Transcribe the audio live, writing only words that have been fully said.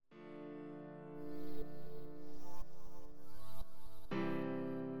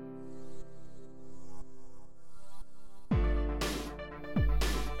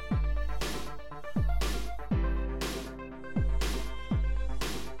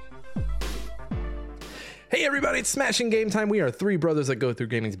Hey everybody, it's Smashing Game Time. We are three brothers that go through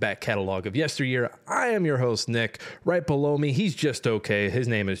gaming's back catalog of yesteryear. I am your host, Nick. Right below me, he's just okay. His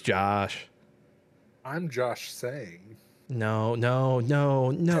name is Josh. I'm Josh saying. No,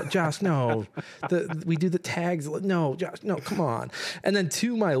 Josh, no. We do the tags. No, Josh, no, come on. And then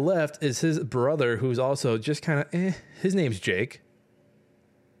to my left is his brother, who's also just kind of, His name's Jake.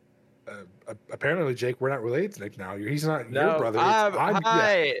 Apparently, Jake, we're not related to Nick now. He's not No, your brother.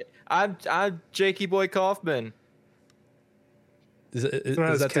 I'm Jakey Boy Kaufman. Is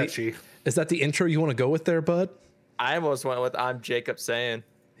that catchy. Is that the intro you want to go with there, bud? I almost went with I'm Jacob saying.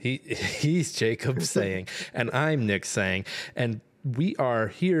 He's Jacob saying, and I'm Nick saying, and we are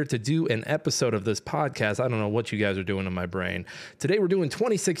here to do an episode of this podcast. I don't know what you guys are doing in my brain. Today we're doing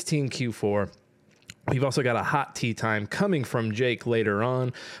 2016 Q4. We've also got a hot tea time coming from Jake later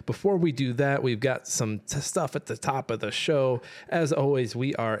on. Before we do that, we've got some stuff at the top of the show. As always,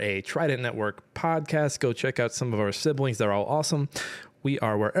 we are a Trident Network podcast. Go check out some of our siblings. They're all awesome. We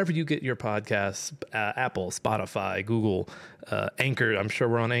are wherever you get your podcasts, Apple, Spotify, Google, Anchor. I'm sure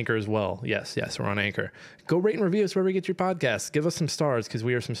we're on Anchor as well. Yes, we're on Anchor. Go rate and review us wherever you get your podcasts. Give us some stars because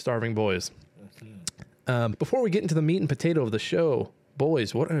we are some starving boys. Before we get into the meat and potato of the show,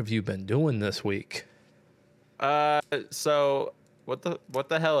 boys, what have you been doing this week? So what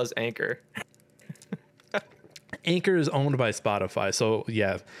the hell is Anchor? Anchor is owned by Spotify. So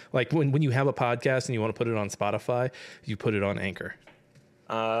yeah, like when you have a podcast and you want to put it on Spotify, you put it on Anchor.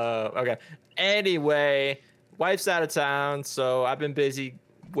 Okay. Anyway, wife's out of town, so I've been busy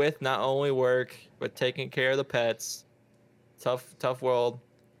with not only work, but taking care of the pets. Tough world.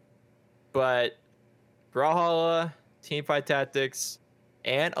 But Brawlhalla, Teamfight Tactics,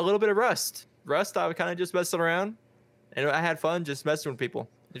 and a little bit of Rust. Rust, I was kind of just messing around, and I had fun just messing with people.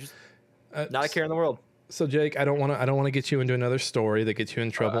 Just not a care in the world. So Jake, I don't want to get you into another story that gets you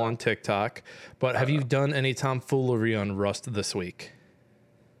in trouble on TikTok, but have you done any tomfoolery on Rust this week?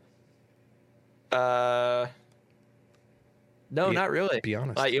 No, not really. Be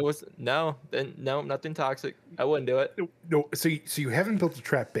honest. Like it was no, nothing toxic. I wouldn't do it. No, so you haven't built a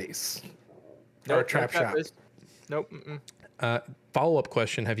trap base or a trap shop. Nope. Follow-up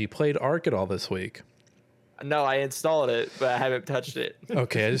question: have you played Ark at all this week? No, I installed it, but I haven't touched it.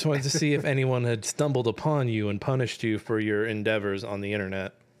 Okay, I just wanted to see if anyone had stumbled upon you and punished you for your endeavors on the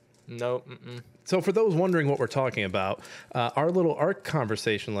internet. Nope. So for those wondering what we're talking about, our little Ark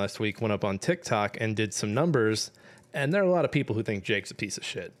conversation last week went up on TikTok and did some numbers, and there are a lot of people who think Jake's a piece of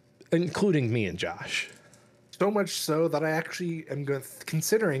shit, including me and Josh. So much so that I actually am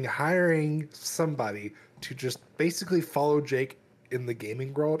considering hiring somebody to just basically follow Jake in the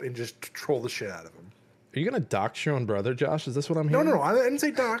gaming world and just troll the shit out of him. Are you going to dox your own brother, Josh? Is this what I'm hearing? No, I didn't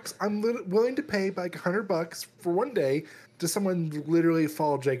say dox. I'm willing to pay like $100 for one day to someone literally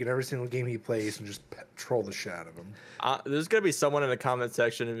follow Jake in every single game he plays and just troll the shit out of him. There's going to be someone in the comment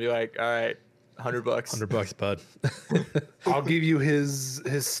section and be like, all right, $100. $100, bud. I'll give you his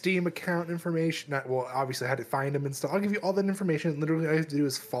Steam account information. Obviously I had to find him and stuff. I'll give you all that information. Literally all you have to do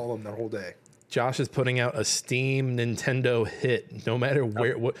is follow him that whole day. Josh is putting out a Steam Nintendo hit. No matter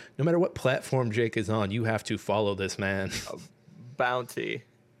what platform Jake is on, you have to follow this man. A bounty.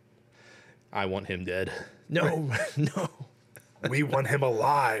 I want him dead. No. We want him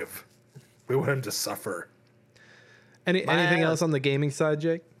alive. We want him to suffer. Anything else on the gaming side,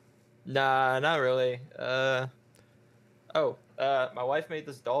 Jake? Nah, not really. My wife made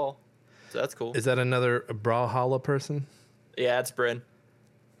this doll, so that's cool. Is that another Brawlhalla person? Yeah, it's Bryn.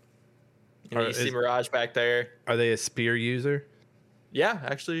 You see Mirage back there. Are they a spear user? Yeah,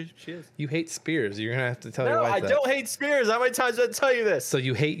 actually, she is. You hate spears. You're gonna have to tell your wife that. No, I don't hate spears. How many times did I tell you this? So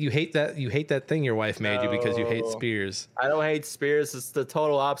you hate that thing your wife made you because you hate spears. I don't hate spears. It's the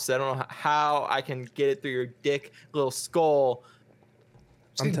total opposite. I don't know how I can get it through your dick little skull.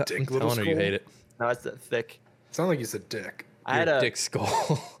 I'm telling her you hate it. No, it's that thick. Sound like you said dick. Dick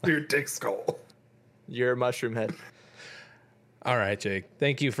skull. Your dick skull. Your mushroom head. All right, Jake.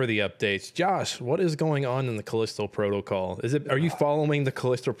 Thank you for the updates. Josh, what is going on in the Callisto Protocol? Are you following the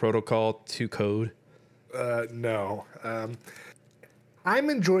Callisto Protocol to code? No. I'm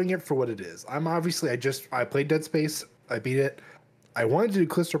enjoying it for what it is. I played Dead Space. I beat it. I wanted to do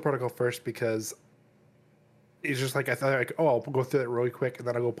Callisto Protocol first because it's just like I thought like, I'll go through it really quick and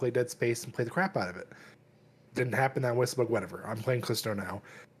then I'll go play Dead Space and play the crap out of it. Didn't happen that way, so whatever. I'm playing Callisto now.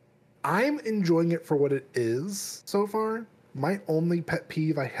 I'm enjoying it for what it is so far. My only pet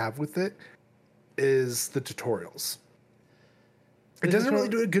peeve I have with it is the tutorials. It doesn't really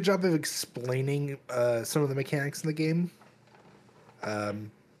do a good job of explaining some of the mechanics in the game.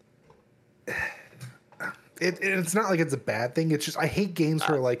 it's not like it's a bad thing. It's just I hate games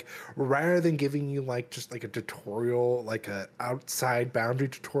where like rather than giving you like just like a tutorial, like a outside boundary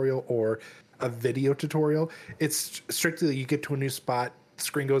tutorial or a video tutorial, it's strictly you get to a new spot,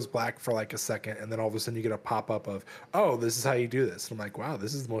 screen goes black for like a second, and then all of a sudden you get a pop up of, oh, this is how you do this. And I'm like, wow,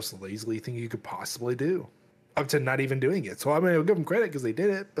 this is the most lazily thing you could possibly do, up to not even doing it. So I'm gonna give them credit because they did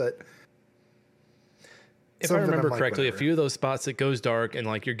it, but. If I remember correctly, a few of those spots it goes dark and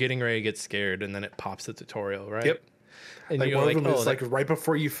like you're getting ready to get scared, and then it pops the tutorial, right? Yep. And like you're one like, of them oh, is like right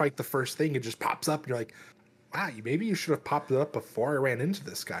before you fight the first thing, it just pops up, and you're like, wow, maybe you should have popped it up before I ran into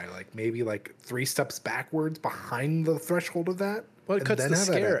this guy. Like maybe like 3 steps backwards behind the threshold of that. Well, it cuts the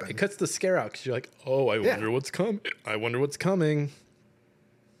scare. It cuts the scare out because you're like, oh, I wonder what's coming. I wonder what's coming.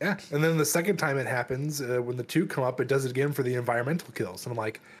 Yeah, and then the second time it happens, when the 2 come up, it does it again for the environmental kills, and I'm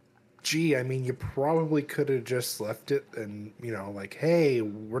like, gee, I mean, you probably could have just left it and, you know, like, hey,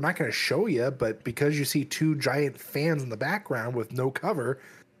 we're not going to show you, but because you see 2 giant fans in the background with no cover,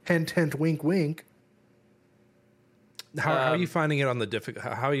 hint, hint, wink, wink. How are you finding it on the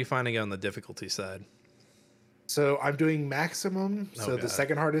How are you finding it on the difficulty side? So I'm doing maximum. So God. the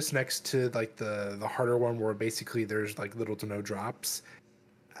second hardest next to like the harder one where basically there's like little to no drops.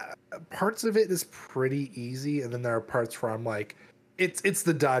 Parts of it is pretty easy, and then there are parts where I'm like, it's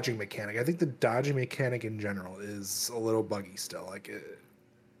the dodging mechanic. I think the dodging mechanic in general is a little buggy still. Like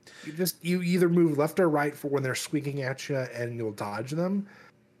you either move left or right for when they're squeaking at you, and you'll dodge them.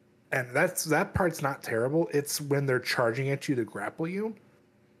 And that part's not terrible. It's when they're charging at you to grapple you.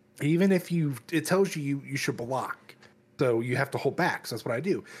 Even if it tells you should block, so you have to hold back. So that's what I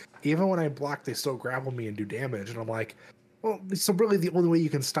do. Even when I block, they still grapple me and do damage, and I'm like, well, so really the only way you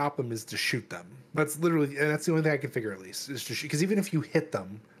can stop them is to shoot them. That's literally, and that's the only thing I can figure at least is to shoot. Because even if you hit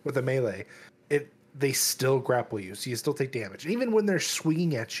them with a melee, they still grapple you, so you still take damage. And even when they're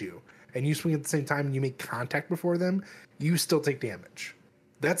swinging at you and you swing at the same time and you make contact before them, you still take damage.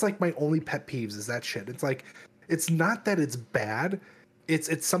 That's like my only pet peeves is that shit. It's like, it's not that it's bad.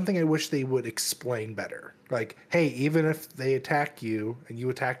 It's something I wish they would explain better. Like, hey, even if they attack you and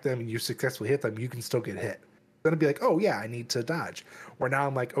you attack them and you successfully hit them, you can still get hit. Then I'd be like, oh yeah, I need to dodge. Where now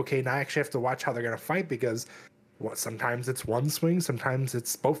I'm like, okay, now I actually have to watch how they're gonna fight because sometimes it's one swing, sometimes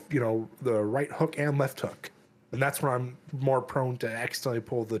it's both, you know, the right hook and left hook. And that's where I'm more prone to accidentally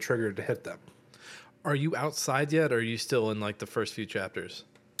pull the trigger to hit them. Are you outside yet, or are you still in like the first few chapters?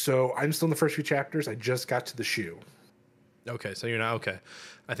 So I'm still in the first few chapters. I just got to the shoe. Okay, so you're not okay.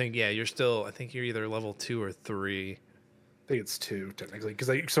 I think you're either level 2 or 3. I think it's 2 technically,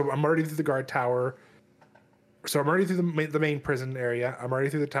 so I'm already through the guard tower. So I'm already through the main prison area. I'm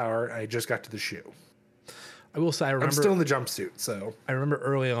already through the tower. And I just got to the shoe. I will say I'm still in the jumpsuit. So I remember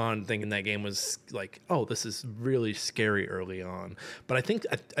early on thinking that game was like, oh, this is really scary early on. But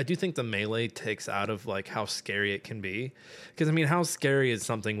I do think the melee takes out of like how scary it can be. Because I mean, how scary is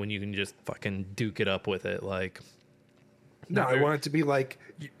something when you can just fucking duke it up with it? Like, no, I want it to be like,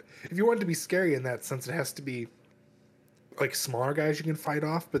 if you want it to be scary in that sense, it has to be like smaller guys you can fight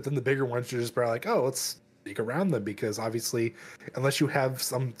off. But then the bigger ones, you're just like, oh, let's sneak around them, because obviously, unless you have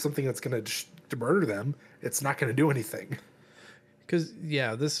something that's going to murder them, it's not going to do anything. Because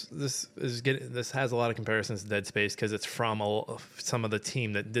this has a lot of comparisons to Dead Space because it's from some of the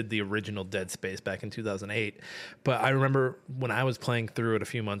team that did the original Dead Space back in 2008. But I remember when I was playing through it a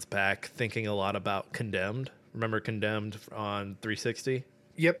few months back, thinking a lot about Condemned. Remember Condemned on 360?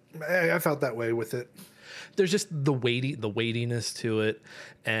 Yep, I felt that way with it. There's just the weightiness to it,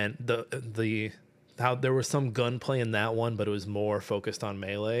 and the how there was some gunplay in that one, but it was more focused on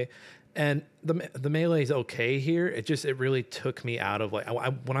melee. And the melee is okay here. It really took me out of like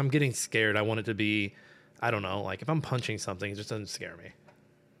when I'm getting scared, I want it to be, I don't know, like if I'm punching something, it just doesn't scare me.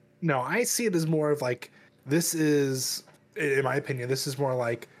 No, I see it as more of like, this is, in my opinion, this is more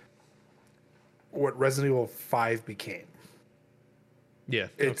like what Resident Evil 5 became. Yeah,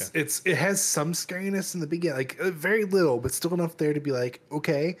 it has some scariness in the beginning, like very little, but still enough there to be like,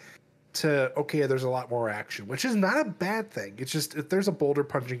 okay, there's a lot more action, which is not a bad thing. It's just if there's a boulder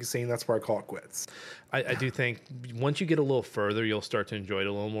punching scene, that's where I call it quits. I do think once you get a little further, you'll start to enjoy it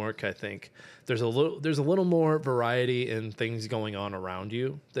a little more. I think there's a little more variety in things going on around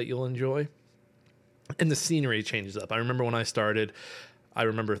you that you'll enjoy, and the scenery changes up. I remember when I started, I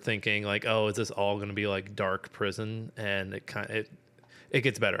remember thinking like, oh, is this all going to be like dark prison? And it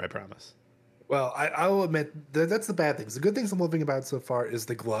gets better, I promise. Well, I'll admit that's the bad things. The good things I'm loving about it so far is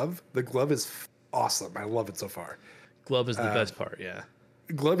the glove. The glove is awesome. I love it so far. Glove is the best part, yeah.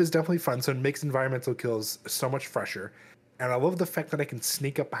 Glove is definitely fun, so it makes environmental kills so much fresher. And I love the fact that I can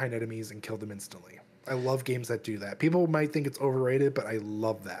sneak up behind enemies and kill them instantly. I love games that do that. People might think it's overrated, but I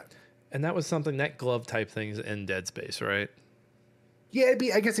love that. And that was something, that glove type things in Dead Space, right? Yeah,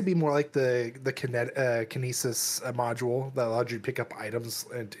 I guess it'd be more like the kinesis module that allowed you to pick up items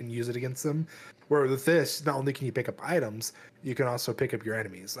and use it against them. Where with this, not only can you pick up items, you can also pick up your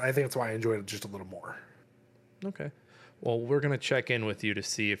enemies. I think that's why I enjoyed it just a little more. Okay. Well, we're gonna check in with you to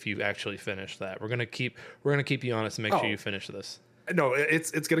see if you actually finished that. We're gonna keep you honest and make sure you finish this. No,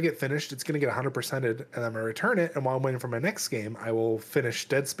 it's gonna get finished. It's gonna get 100%ed, and I'm gonna return it. And while I'm waiting for my next game, I will finish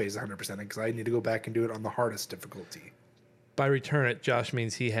Dead Space 100% because I need to go back and do it on the hardest difficulty. By return it, Josh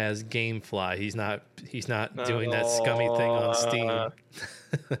means he has GameFly. He's not doing that scummy thing on Steam. Where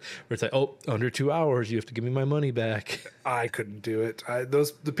it's like, oh, under 2 hours, you have to give me my money back. I couldn't do it.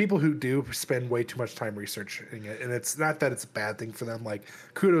 The people who do spend way too much time researching it, and it's not that it's a bad thing for them. Like,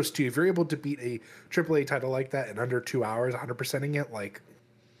 kudos to you if you're able to beat a AAA title like that in under 2 hours, 100%ing it. Like,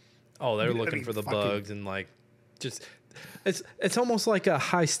 oh, they're looking for the bugs and like, just it's almost like a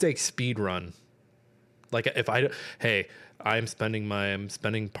high stakes speed run. Like if I'm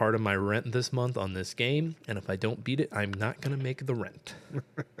spending part of my rent this month on this game, and if I don't beat it, I'm not gonna make the rent.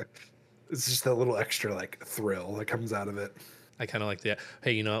 It's just that little extra like thrill that comes out of it. I kind of like that.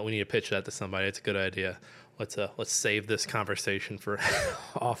 Hey, you know what? We need to pitch that to somebody. It's a good idea. Let's save this conversation for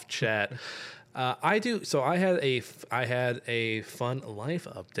off chat. I do. So I had a fun life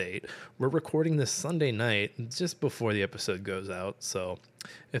update. We're recording this Sunday night, just before the episode goes out. So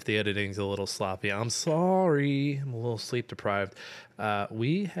if the editing's a little sloppy, I'm sorry. I'm a little sleep deprived.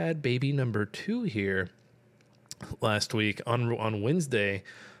 We had baby number 2 here last week on Wednesday,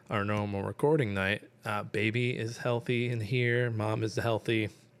 our normal recording night. Baby is healthy in here. Mom is healthy.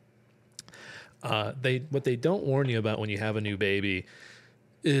 What they don't warn you about when you have a new baby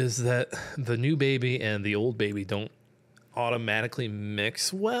is that the new baby and the old baby don't automatically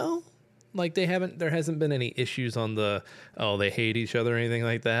mix well. Like there hasn't been any issues on they hate each other or anything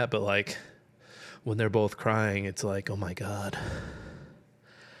like that. But like when they're both crying, it's like, oh my God,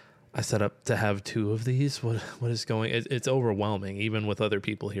 I set up to have 2 of these. What is going? It's overwhelming, even with other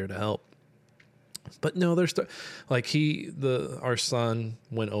people here to help. But no, our son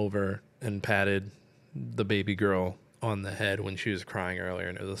went over and patted the baby girl on the head when she was crying earlier,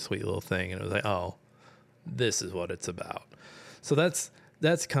 and it was a sweet little thing, and it was like, oh, this is what it's about. So that's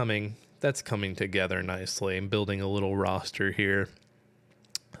coming together nicely and building a little roster here.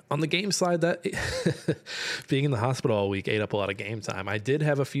 On the game side, that being in the hospital all week ate up a lot of game time. I did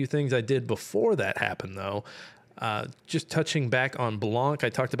have a few things I did before that happened, though. Just touching back on Blanc, I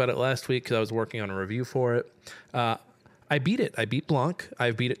talked about it last week because I was working on a review for it. I beat it. I beat Blanc.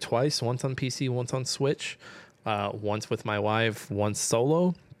 I beat it twice, once on PC, once on Switch. Once with my wife, once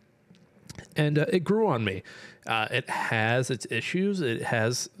solo, and it grew on me. It has its issues. It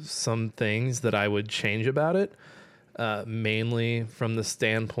has some things that I would change about it, mainly from the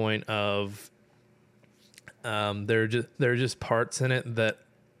standpoint of there are just parts in it that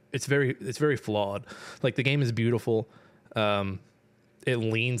it's very flawed. Like the game is beautiful. It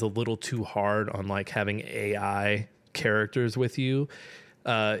leans a little too hard on like having AI characters with you.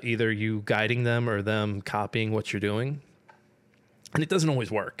 Either you guiding them or them copying what you're doing. And it doesn't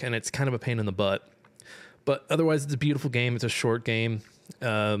always work, and it's kind of a pain in the butt. But otherwise, it's a beautiful game. It's a short game.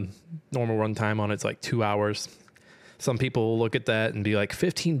 Normal runtime on it's like 2 hours. Some people will look at that and be like,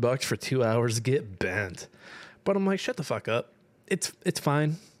 $15 for 2 hours, get bent. But I'm like, shut the fuck up. It's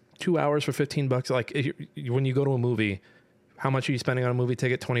fine. 2 hours for $15. Like when you go to a movie, how much are you spending on a movie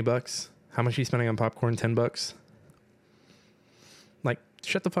ticket? $20. How much are you spending on popcorn? $10. Like,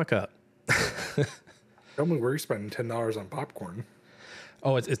 shut the fuck up. Tell me where you're spending $10 on popcorn.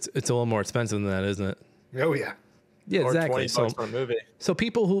 Oh, it's a little more expensive than that, isn't it? Oh yeah. Yeah, or exactly. $20 for a movie. So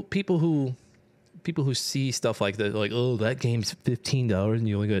people who see stuff like that, like, oh, that game's $15 and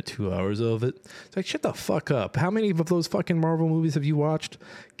you only got 2 hours of it. It's like, shut the fuck up. How many of those fucking Marvel movies have you watched?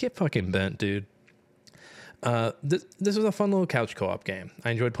 Get fucking bent, dude. This was a fun little couch co-op game.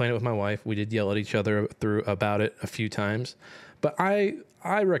 I enjoyed playing it with my wife. We did yell at each other about it a few times, but I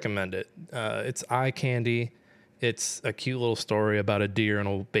recommend it. It's eye candy. It's a cute little story about a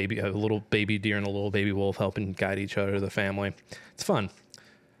little baby deer and a little baby wolf helping guide each other, the family. It's fun.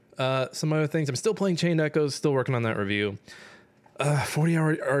 Some other things. I'm still playing Chained Echoes, still working on that review.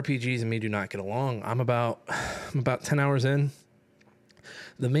 40-hour RPGs and me do not get along. I'm about 10 hours in.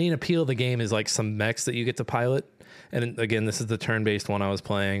 The main appeal of the game is like some mechs that you get to pilot. And again, this is the turn-based one I was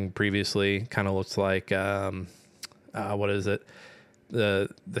playing previously. Kind of looks like, what is it? The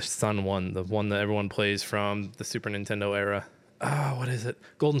Sun one, the one that everyone plays from the Super Nintendo era. What is it?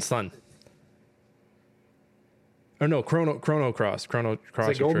 Golden Sun. Or no, Chrono Cross.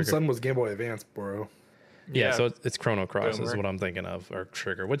 Golden Sun was Game Boy Advance, bro. Yeah, so it's Chrono Cross is what I'm thinking of, or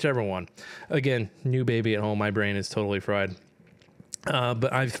Trigger, whichever one. Again, new baby at home. My brain is totally fried.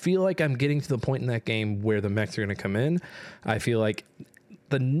 But I feel like I'm getting to the point in that game where the mechs are going to come in. I feel like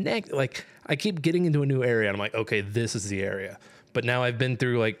I keep getting into a new area, and I'm like, okay, this is the area. But now I've been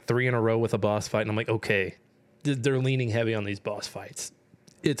through like 3 in a row with a boss fight, and I'm like, okay, they're leaning heavy on these boss fights.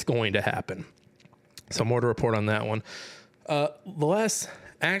 It's going to happen. So more to report on that one. The last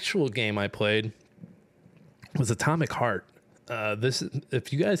actual game I played was Atomic Heart. This,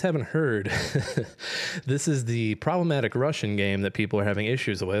 if you guys haven't heard, this is the problematic Russian game that people are having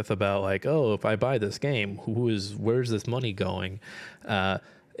issues with about like, oh, if I buy this game, where's this money going?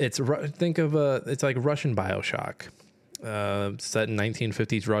 It's like Russian BioShock, set in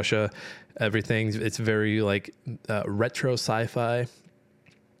 1950s Russia. It's very like retro sci-fi.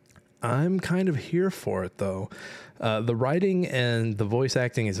 I'm kind of here for it though. The writing and the voice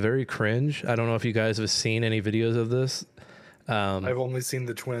acting is very cringe. I don't know if you guys have seen any videos of this. I've only seen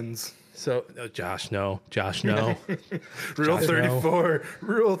the twins. So, Josh, no. Rule 34.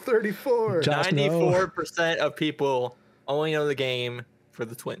 Rule 34. 94% of people only know the game for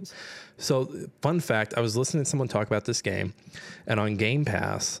the twins. So, fun fact, I was listening to someone talk about this game, and on Game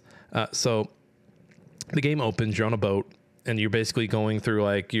Pass, so the game opens, you're on a boat, and you're basically going through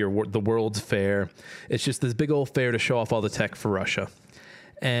like the World's Fair. It's just this big old fair to show off all the tech for Russia.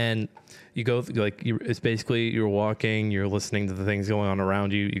 And you go it's basically you're walking, you're listening to the things going on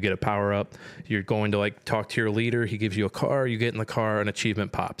around you. You get a power up. You're going to like talk to your leader. He gives you a car. You get in the car, an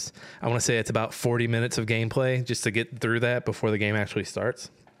achievement pops. I want to say it's about 40 minutes of gameplay just to get through that before the game actually starts.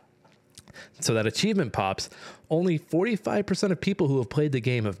 So that achievement pops. Only 45% of people who have played the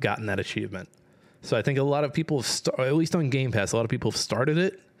game have gotten that achievement. So I think a lot of people have at least on Game Pass, a lot of people have started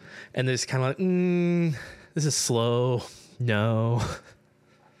it, and they're just kind of like, this is slow. No.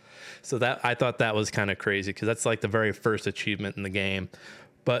 So I thought that was kind of crazy because that's like the very first achievement in the game.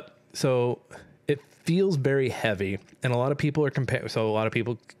 But so it feels very heavy, and a lot of people compare it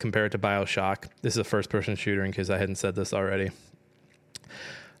to BioShock. This is a first-person shooter, in case I hadn't said this already.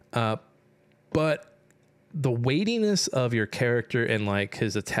 But the weightiness of your character and like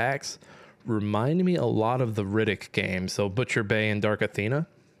his attacks reminded me a lot of the Riddick games, so Butcher Bay and Dark Athena.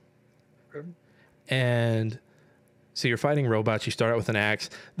 And so you're fighting robots. You start out with an axe.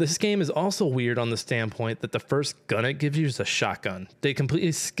 This game is also weird on the standpoint that the first gun it gives you is a shotgun. They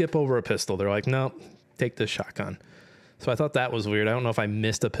completely skip over a pistol. They're like, no, take this shotgun. So I thought that was weird. I don't know if I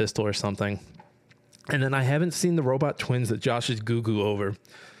missed a pistol or something. And then I haven't seen the robot twins that Josh is goo-goo over.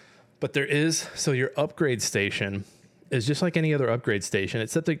 But there is, so your upgrade station is just like any other upgrade station,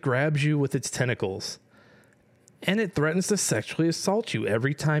 except it grabs you with its tentacles. And it threatens to sexually assault you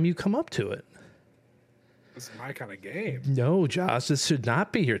every time you come up to it. This is my kind of game. No, Josh, this should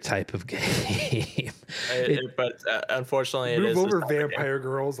not be your type of game. But unfortunately, Move over, vampire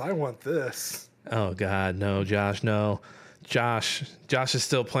girls. I want this. Oh, God, no, Josh, no. Josh is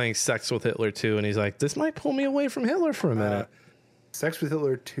still playing Sex with Hitler 2, and he's like, this might pull me away from Hitler for a minute. Sex with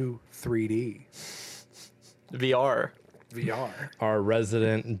Hitler 2 3D. VR. Our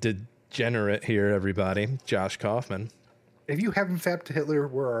resident degenerate here, everybody, Josh Kaufman. If you haven't fapped to Hitler,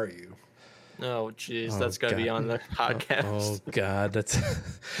 where are you? Oh, jeez, that's got to be on the podcast. Oh, God, that's...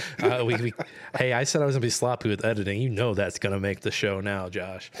 Hey, I said I was going to be sloppy with editing. You know that's going to make the show now,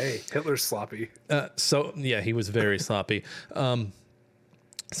 Josh. Hey, Hitler's sloppy. So, yeah, he was very sloppy. So,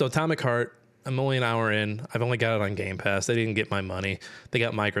 Atomic Heart, I'm only an hour in. I've only got it on Game Pass. They didn't get my money. They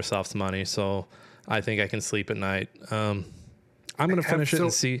got Microsoft's money, so I think I can sleep at night. I'm going to finish it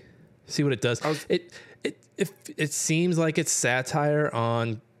and see what it does. It seems like it's satire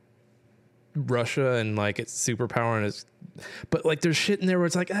on Russia and like its superpower and its, but like there's shit in there where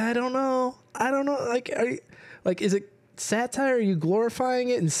it's like I don't know like is it satire? Are you glorifying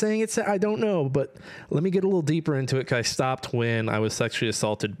it and saying it's I don't know, but let me get a little deeper into it because I stopped when I was sexually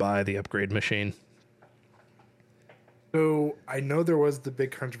assaulted by the upgrade machine. So I know there was the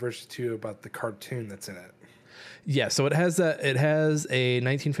big controversy too about the cartoon that's in it. Yeah, so it has a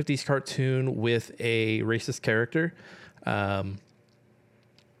 1950s cartoon with a racist character.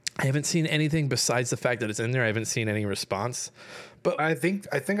 I haven't seen anything besides the fact that it's in there. I haven't seen any response. But I think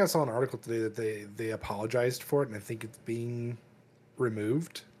I saw an article today that they apologized for it, and I think it's being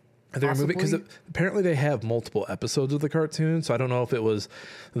removed. They removed it because apparently they have multiple episodes of the cartoon. So I don't know if it was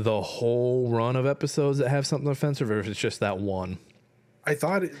the whole run of episodes that have something offensive or if it's just that one. I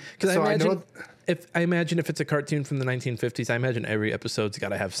thought because I imagine if it's a cartoon from the 1950s, I imagine every episode's got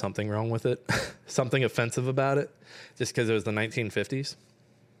to have something wrong with it, something offensive about it, just because it was the 1950s.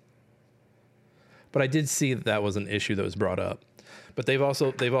 But I did see that was an issue that was brought up. But they've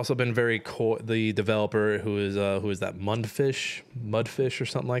also been very the developer who is that Mudfish or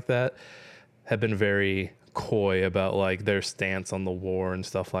something like that, have been very coy about like their stance on the war and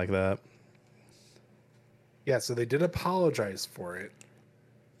stuff like that. Yeah, so they did apologize for it.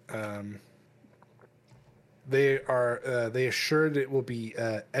 They assured it will be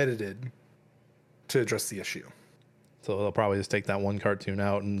edited to address the issue. So they'll probably just take that one cartoon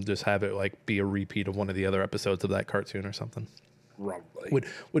out and just have it like be a repeat of one of the other episodes of that cartoon or something. Probably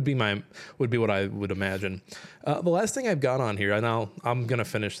would be what I would imagine. The last thing I've got on here, and I'm gonna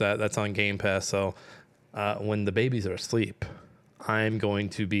finish that. That's on Game Pass. So when the babies are asleep, I'm going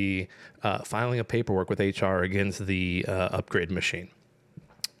to be filing a paperwork with HR against the upgrade machine.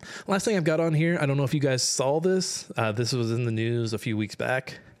 Last thing I've got on here, I don't know if you guys saw this. This was in the news a few weeks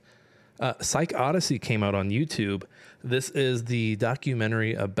back. Psych Odyssey came out on YouTube. This is the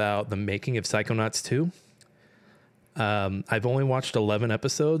documentary about the making of Psychonauts 2. I've only watched 11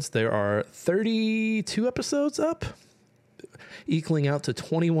 episodes. There are 32 episodes up, equaling out to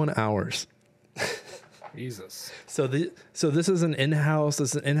 21 hours. Jesus. So this is an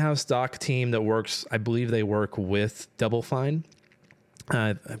in-house doc team that works. I believe they work with Double Fine.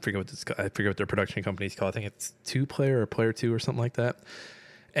 I forget what their production company is called. I think it's Two Player or Player Two or something like that.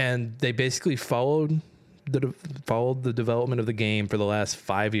 And they basically followed the development of the game for the last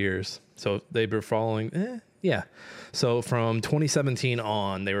 5 years. So they were following. So from 2017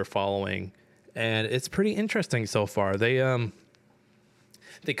 on, they were following, and it's pretty interesting so far. They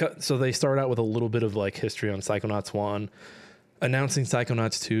start out with a little bit of like history on Psychonauts 1, announcing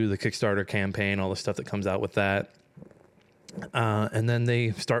Psychonauts 2, the Kickstarter campaign, all the stuff that comes out with that. And then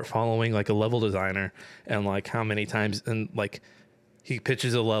they start following like a level designer and like how many times, and like he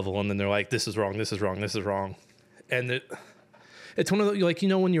pitches a level and then they're like, this is wrong, this is wrong, this is wrong. And it's one of the, like, you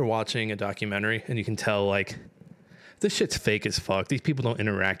know, when you're watching a documentary and you can tell like this shit's fake as fuck. These people don't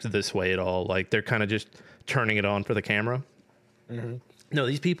interact this way at all. Like they're kind of just turning it on for the camera. Mm-hmm. No,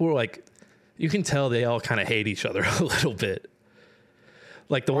 these people are like, you can tell they all kind of hate each other a little bit.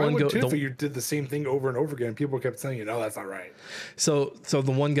 Like the one you did the same thing over and over again. People kept saying, "No, that's not right." So the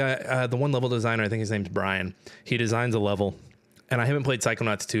one guy, the one level designer, I think his name's Brian. He designs a level, and I haven't played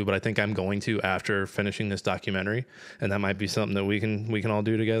Psychonauts 2, but I think I'm going to after finishing this documentary, and that might be something that we can all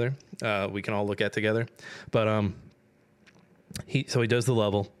do together. We can all look at together. But he does the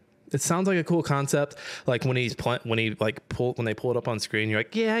level. It sounds like a cool concept. Like when they pull it up on screen, you're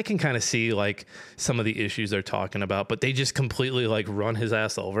like, yeah, I can kind of see like some of the issues they're talking about, but they just completely like run his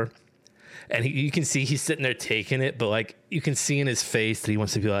ass over. And you can see he's sitting there taking it, but like you can see in his face that he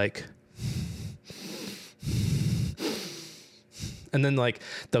wants to be like, and then like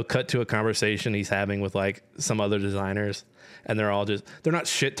they'll cut to a conversation he's having with like some other designers, and they're not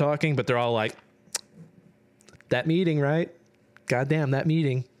shit talking, but they're all like, that meeting, right? Goddamn, that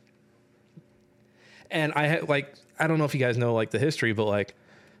meeting. And I don't know if you guys know like the history, but like,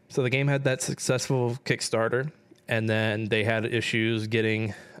 so the game had that successful Kickstarter, and then they had issues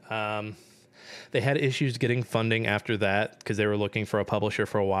getting funding after that because they were looking for a publisher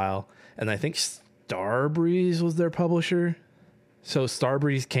for a while. And I think Starbreeze was their publisher. So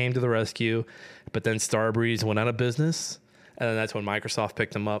Starbreeze came to the rescue, but then Starbreeze went out of business, and then that's when Microsoft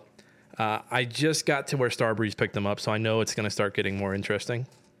picked them up. I just got to where Starbreeze picked them up, so I know it's going to start getting more interesting.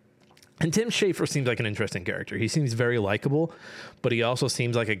 And Tim Schafer seems like an interesting character. He seems very likable, but he also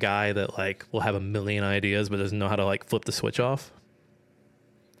seems like a guy that like will have a million ideas but doesn't know how to like flip the switch off.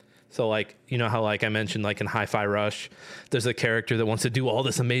 So like, you know how like I mentioned like in Hi-Fi Rush, there's a character that wants to do all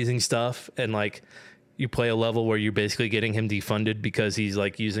this amazing stuff, and like you play a level where you're basically getting him defunded because he's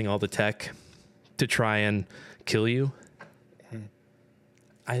like using all the tech to try and kill you. Mm-hmm.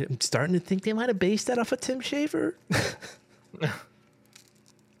 I'm starting to think they might have based that off of Tim Schafer.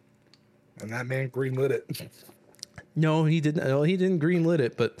 And that man greenlit it. No, he didn't. No, he didn't greenlit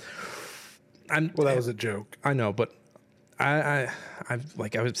it, but that was a joke. I know, but I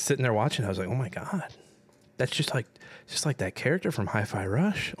was sitting there watching. I was like, oh my god, that's just like that character from Hi-Fi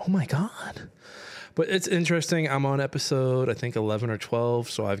Rush. Oh my god. But it's interesting. I'm on episode, I think 11 or 12,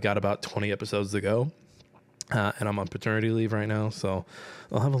 so I've got about 20 episodes to go. And I'm on paternity leave right now, so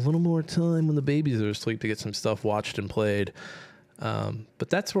I'll have a little more time when the babies are asleep to get some stuff watched and played. But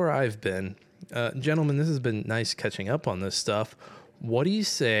that's where I've been. Gentlemen, this has been nice catching up on this stuff. What do you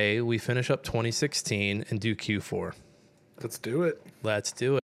say we finish up 2016 and do Q4? Let's do it. Let's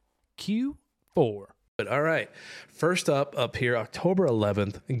do it. Q4. But all right. First up here, October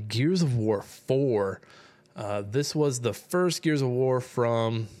 11th, Gears of War 4. This was the first Gears of War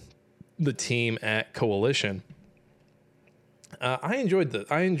from the team at Coalition. I enjoyed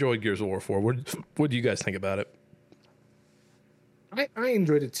Gears of War 4. What do you guys think about it? I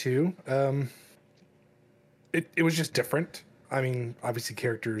enjoyed it too. It was just different. I mean, obviously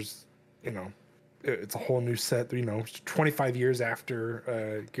characters, it's a whole new set. 25 years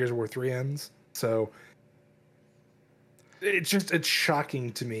after Gears of War 3 ends, so it's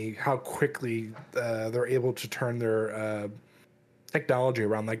shocking to me how quickly they're able to turn their technology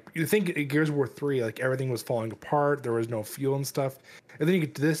around. Like, you think at Gears of War 3, like everything was falling apart, there was no fuel and stuff, and then you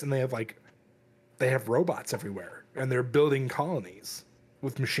get to this, and they have robots everywhere, and they're building colonies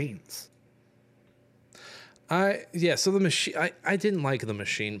with machines. So the machine, I didn't like the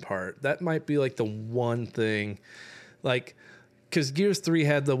machine part. That might be like the one thing, like, because Gears 3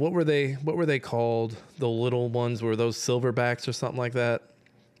 had what were they called? The little ones, were those silverbacks or something like that?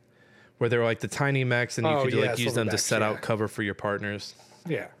 Where they were like the tiny mechs, and you could like use them to set out cover for your partners.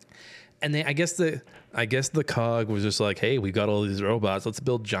 Yeah. And I guess the COG was just like, hey, we got all these robots, let's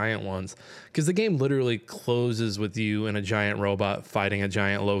build giant ones. Because the game literally closes with you and a giant robot fighting a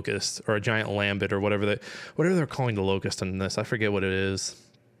giant locust or a giant lambit or whatever they're calling the locust in this. I forget what it is.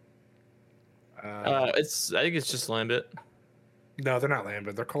 I think it's just lambit. No, they're not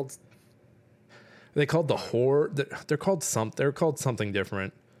lambit. They're called the horde. They're called something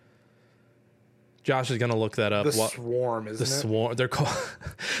different. Josh is gonna look that up. The swarm, isn't it? The swarm.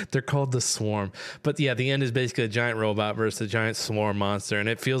 They're called the swarm. But yeah, the end is basically a giant robot versus a giant swarm monster, and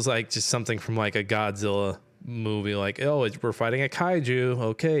it feels like just something from like a Godzilla movie. Like, oh, we're fighting a kaiju.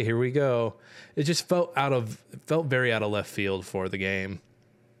 Okay, here we go. It just felt very out of left field for the game.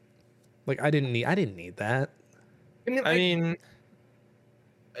 Like, I didn't need that. I mean,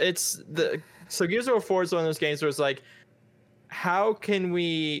 so Gears of War 4 is one of those games where it's like, how can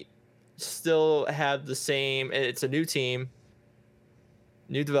we still have the same? It's a new team,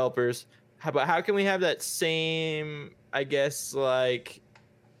 new developers. How can we have that same, I guess, like,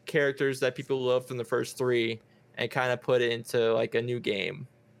 characters that people loved from the first three and kind of put it into like a new game?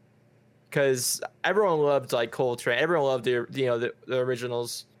 Because everyone loved like Coltrane, everyone loved the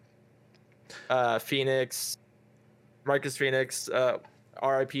originals. Phoenix, Marcus Phoenix,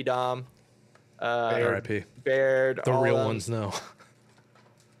 R.I.P. Dom, R.I.P. Baird, The real ones, no.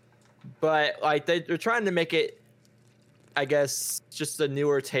 But like they're trying to make it, I guess, just a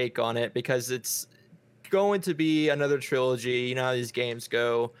newer take on it, because it's going to be another trilogy. You know how these games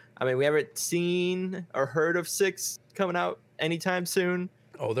go. I mean, we haven't seen or heard of 6 coming out anytime soon.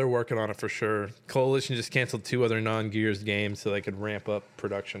 Oh, they're working on it for sure. Coalition just canceled 2 other non-Gears games so they could ramp up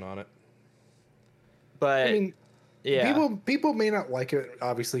production on it. But I mean, yeah, people may not like it,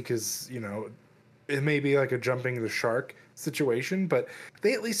 obviously, because it may be like a jumping the shark situation, but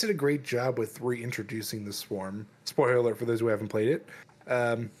they at least did a great job with reintroducing the swarm. Spoiler alert for those who haven't played it.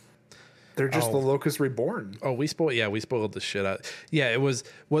 They're just the Locust Reborn. Oh, we spoiled the shit out. Yeah,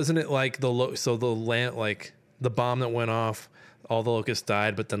 wasn't it like the bomb that went off, all the locusts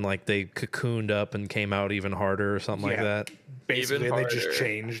died, but then like they cocooned up and came out even harder or something like that. Basically, even they just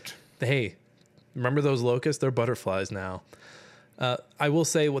changed. Hey, remember those locusts? They're butterflies now. I will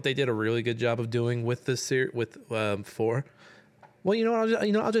say what they did a really good job of doing with this series, with 4. Well, you know what?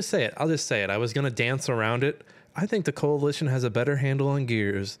 I'll just say it. I was gonna dance around it. I think the Coalition has a better handle on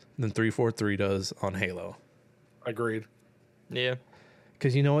Gears than 343 does on Halo. Agreed. yeah.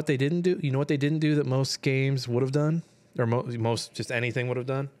 Because you know what they didn't do? You know what they didn't do that most games would have done? Or most just anything would have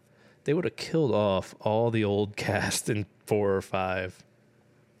done? They would have killed off all the old cast in 4 or 5.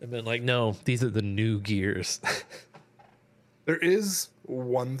 And been like, no, these are the new Gears. There is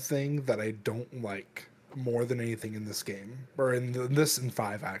one thing that I don't like more than anything in this game, or in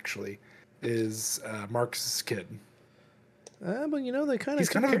 5 actually, is Marcus's kid. But they kind of He's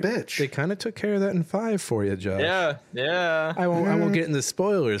kind of a bitch. They kind of took care of that in 5 for you, Josh. Yeah. I won't get into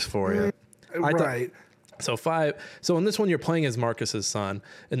spoilers for you. Right. So 5. So in this one, you're playing as Marcus's son.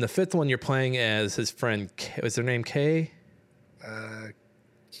 In the 5th one, you're playing as his friend. Is their name Kay?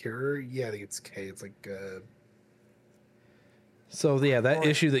 Cure? Yeah, I think it's K. It's like. So yeah, that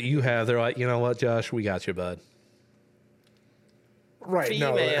issue that you have, they're like, you know what, Josh, we got you, bud. Right.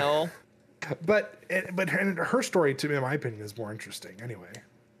 Female. No. But her story, to me, in my opinion, is more interesting. Anyway.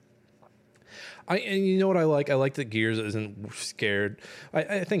 And you know what I like? I like that Gears isn't scared.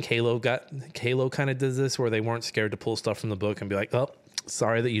 I think Halo kind of does this, where they weren't scared to pull stuff from the book and be like, oh,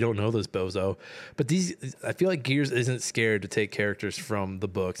 sorry that you don't know this, bozo. But I feel like Gears isn't scared to take characters from the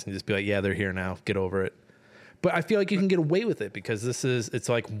books and just be like, yeah, they're here now, get over it. But I feel like you can get away with it because it's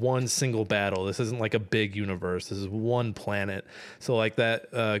like one single battle. This isn't like a big universe. This is one planet. So like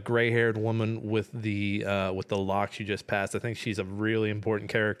that gray-haired woman with the locks you just passed, I think she's a really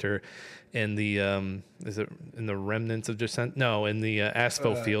important character in the is it in the Remnants of Descent? No, in the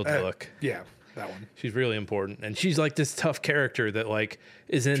Aspho Field book. Yeah. that one. She's really important, and she's like this tough character that like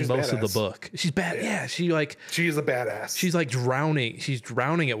is in She's most of the badass. book. She's bad. Yeah, she like She is a badass. she's like drowning. She's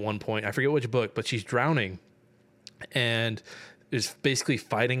drowning at one point. I forget which book, but she's drowning, and is basically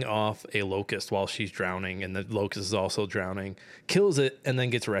fighting off a locust while she's drowning, and the locust is also drowning. Kills it, and then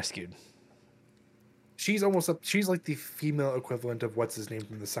gets rescued. She's she's like the female equivalent of what's his name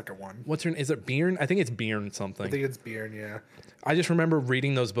from the second one. What's her? Is it Bjorn? I think it's Bjorn something. I think it's Bjorn, yeah. I just remember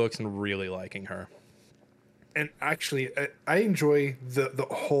reading those books and really liking her. And actually, I enjoy the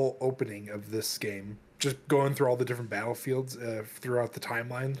whole opening of this game. Just going through all the different battlefields throughout the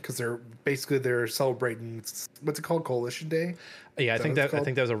timeline, because they're celebrating what's it called, Coalition Day. Yeah, I Is think what it's that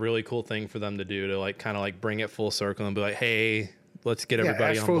called? was a really cool thing for them to do, to like kind of like bring it full circle and be like, hey, let's get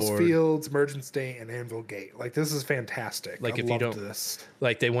everybody on Ashfors board. Fields, Emergence Day, and Anvil Gate. Like, this is fantastic. Like, I if you loved don't- this.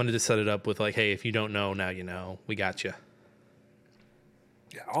 Like they wanted to set it up with like, hey, if you don't know, now you know. We got you.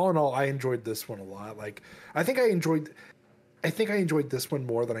 Yeah, all in all, I enjoyed this one a lot. Like, I think I enjoyed this one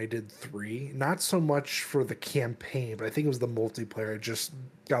more than I did 3. Not so much for the campaign, but I think it was the multiplayer. It just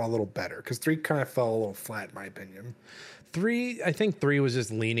got a little better, because 3 kind of fell a little flat in my opinion. 3, I think 3 was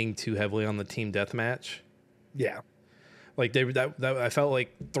just leaning too heavily on the team deathmatch. Yeah. Like I felt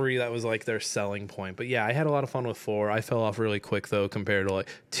like 3, that was like their selling point. But yeah, I had a lot of fun with 4. I fell off really quick though, compared to like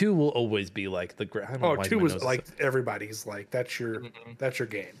 2 will always be like the I don't know Oh, why 2 my was nose is like everybody's like that's your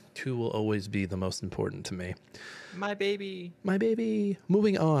game. 2 will always be the most important to me. My baby. My baby.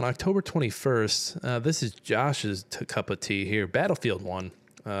 Moving on, October 21st. This is Josh's cup of tea here. Battlefield 1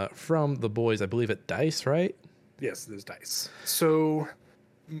 from the boys, I believe at DICE, right? Yes, it is DICE. So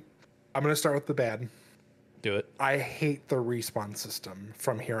I'm gonna start with the bad. Do it. I hate the respawn system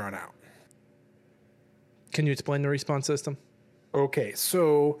from here on out. Can you explain the respawn system? Okay,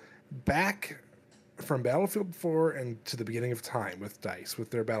 so back from Battlefield 4 and to the beginning of time with DICE, with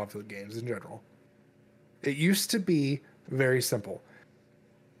their Battlefield games in general, it used to be very simple.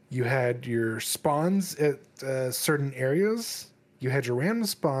 You had your spawns at certain areas. You had your random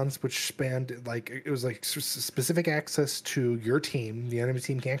spawns, which spanned like it was like specific access to your team. The enemy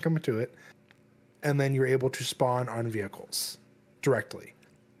team can't come to it, and then you're able to spawn on vehicles directly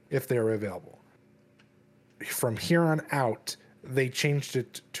if they're available. From here on out, they changed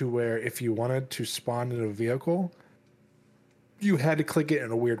it to where if you wanted to spawn in a vehicle, you had to click it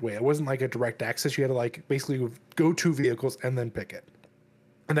in a weird way. It wasn't like a direct access. You had to like basically go to vehicles and then pick it.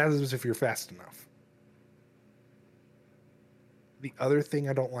 And that is if you're fast enough. The other thing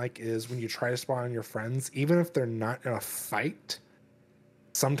I don't like is when you try to spawn on your friends, even if they're not in a fight,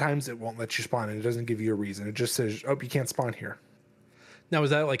 sometimes it won't let you spawn and it doesn't give you a reason. It just says, oh, you can't spawn here. Now,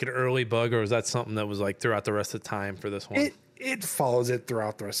 was that like an early bug, or was that something that was like throughout the rest of the time for this one? It follows it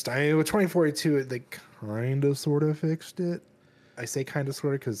throughout the rest of the time. I mean, with 2042, they kind of sort of fixed it. I say kind of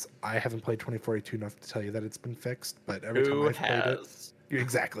sort of because I haven't played 2042 enough to tell you that it's been fixed, but every time Who I've played it, has?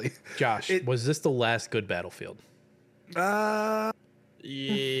 exactly. Josh, was this the last good Battlefield? Yeah,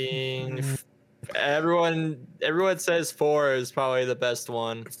 everyone says 4 is probably the best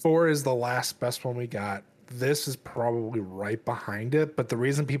one. 4 is the last best one we got. This is probably right behind it, but the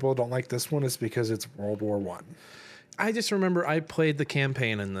reason people don't like this one is because it's World War One. I just remember I played the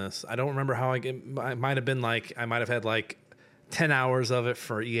campaign in this. I don't remember how I might have been like, I might have had like 10 hours of it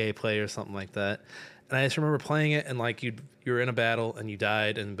for EA Play or something like that. And I just remember playing it and like you were in a battle and you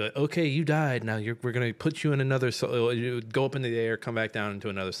died but okay, you died. Now we're going to put you in another, you would go up into the air, come back down into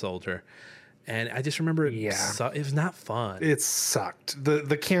another soldier. And I just remember it was not fun. It sucked.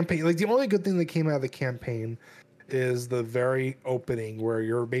 The campaign, like the only good thing that came out of the campaign is the very opening where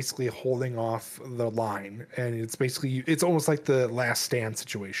you're basically holding off the line, and it's almost like the Last Stand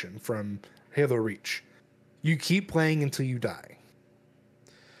situation from Halo Reach. You keep playing until you die.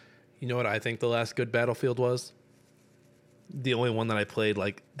 You know what I think the last good Battlefield was? The only one that I played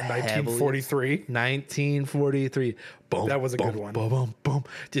like 1943. 1943. Boom, That was a boom, good one. Boom, boom, boom.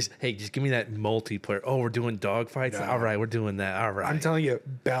 Just give me that multiplayer. Oh, we're doing dogfights. Yeah. All right, we're doing that. All right. I'm telling you,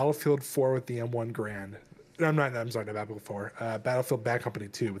 Battlefield 4 with the M1 Grand. I'm sorry, not Battlefield 4. Battlefield Bad Company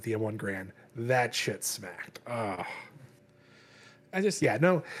 2 with the M1 Grand. That shit smacked. Ugh. This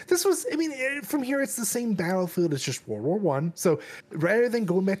was, from here it's the same Battlefield. It's just World War One. So rather than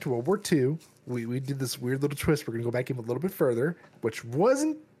going back to World War Two, we did this weird little twist. We're going to go back even a little bit further, which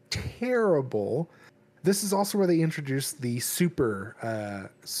wasn't terrible. This is also where they introduced the super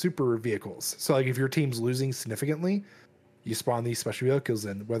vehicles. So like if your team's losing significantly, you spawn these special vehicles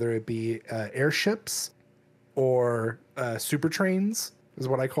in, whether it be airships or super trains is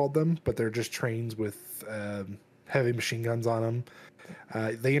what I called them, but they're just trains with heavy machine guns on them.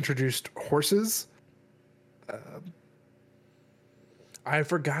 They introduced horses. I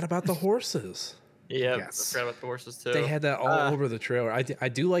forgot about the horses. Yeah, Yes. I forgot about the horses too. They had that all over the trailer. I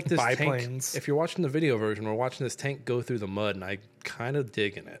do like this tank. Biplanes. If you're watching the video version, we're watching this tank go through the mud, and I kind of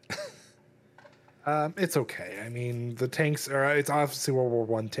digging it. It's okay. I mean, the tanks are. It's obviously World War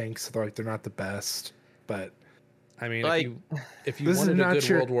One tanks, so they're not the best. But I mean, Like, if you this is wanted a not good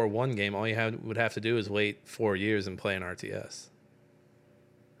your- World War One game, all you would have to do is wait 4 years and play an RTS.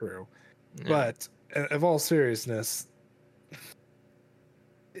 true. Yeah. But of all seriousness,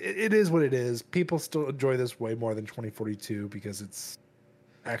 it is what it is. People still enjoy this way more than 2042 because it's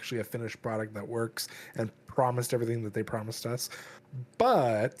actually a finished product that works and promised everything that they promised us.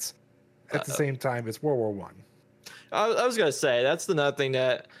 But at the same time, it's World War One. I was gonna say that's another thing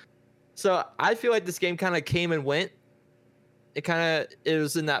that. So I feel like this game kind of came and went. It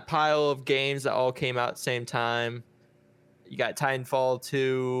was in that pile of games that all came out at the same time. You got Titanfall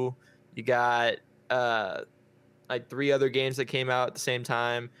 2. You got like 3 other games that came out at the same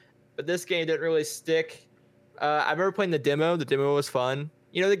time. But this game didn't really stick. I remember playing the demo. The demo was fun.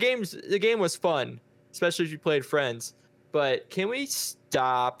 You know, the game was fun, especially if you played friends. But can we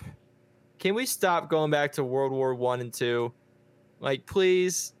stop? Can we stop going back to World War 1 and 2? Like,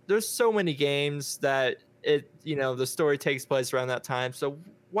 please. There's so many games that the story takes place around that time. So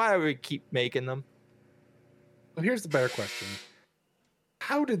why do we keep making them? Well, here's the better question.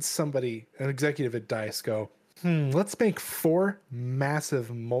 How did an executive at DICE go, let's make 4 massive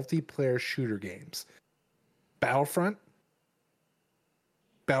multiplayer shooter games. Battlefront,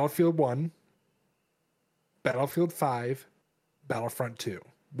 Battlefield 1, Battlefield 5, Battlefront 2.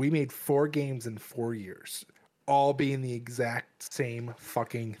 We made 4 games in 4 years, all being the exact same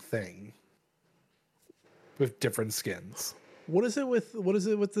fucking thing with different skins. What is it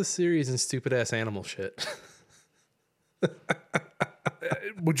with this series and stupid ass animal shit?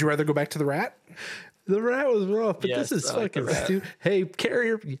 Would you rather go back to the rat? The rat was rough, but Yes, this is I like the fucking rat. stupid. Hey,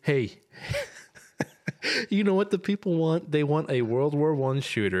 carrier. Hey, you know what the people want? They want a World War One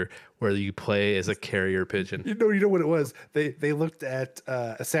shooter where you play as a carrier pigeon. You know what it was? They looked at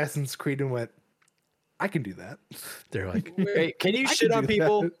Assassin's Creed and went, I can do that. They're like, Wait, can you I shit can on do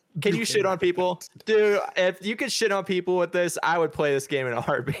people? that. Can you shit on people? Dude, if you could shit on people with this, I would play this game in a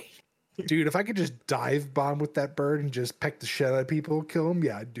heartbeat. Dude, if I could just dive bomb with that bird and just peck the shit out of people, kill them,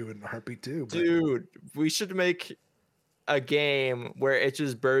 yeah, I'd do it in a heartbeat too. But Dude, we should make a game where it's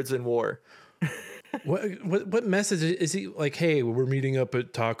just birds in war. what message is he like? Hey, we're meeting up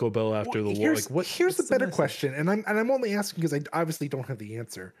at Taco Bell after the war. Like, what? Here's the what's better message? question, and I'm only asking because I obviously don't have the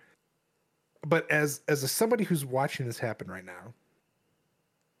answer. But as somebody who's watching this happen right now,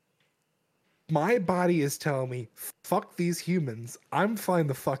 my body is telling me, fuck these humans. I'm flying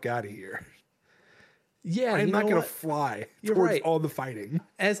the fuck out of here. Yeah, I'm you not know gonna what? fly You're towards right. all the fighting.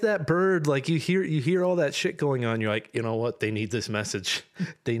 As that bird, like you hear all that shit going on. You're like, you know what? They need this message.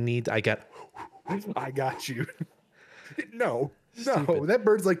 I got you. No, Stupid. that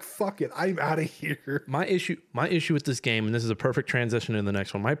bird's like, fuck it. I'm out of here. my issue with this game, and this is a perfect transition to the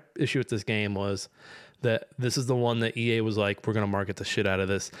next one. My issue with this game was that this is the one that EA was like, we're gonna market the shit out of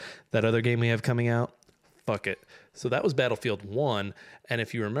this. That other game we have coming out, fuck it. So that was Battlefield 1, and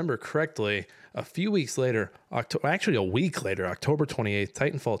if you remember correctly, a few weeks later, actually a week later, October 28th,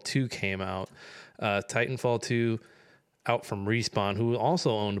 Titanfall 2 came out. Titanfall 2 out from Respawn, who was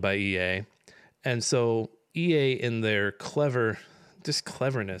also owned by EA. And so EA, in their cleverness,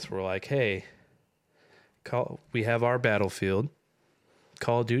 were like, hey, we have our Battlefield.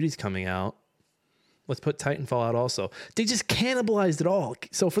 Call of Duty's coming out. Let's put Titanfall out also. They just cannibalized it all.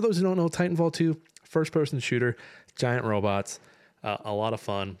 So for those who don't know, Titanfall 2, first-person shooter, giant robots, a lot of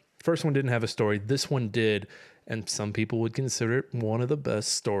fun. First one didn't have a story. This one did, and some people would consider it one of the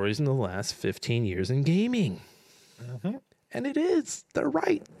best stories in the last 15 years in gaming. Mm-hmm. And it is. They're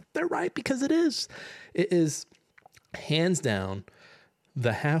right. They're right because it is. It is hands down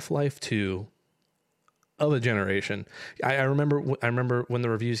the Half-Life 2 of a generation. I remember when the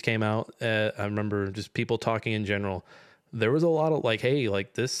reviews came out. I remember just people talking in general. There was a lot of like, hey,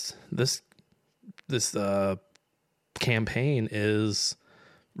 like this campaign is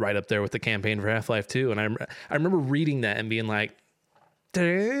right up there with the campaign for Half-Life 2. And I remember reading that and being like,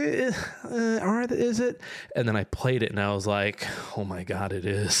 is it? And then I played it and I was like, oh my God, it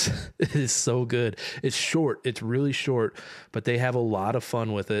is. It is so good. It's short. It's really short, but they have a lot of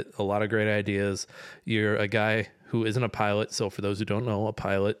fun with it. A lot of great ideas. You're a guy who isn't a pilot. So for those who don't know, a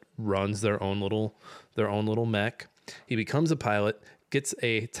pilot runs their own little mech. He becomes a pilot, gets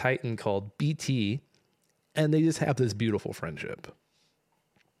a Titan called BT, and they just have this beautiful friendship.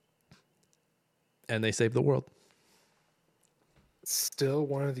 And they save the world. still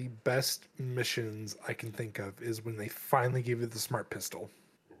one of the best missions I can think of is when they finally give you the smart pistol.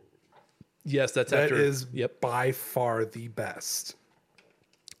 Yes, that's That after. is Yep. by far the best.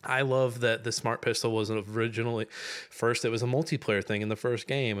 I love that the smart pistol wasn't originally first. It was a multiplayer thing in the first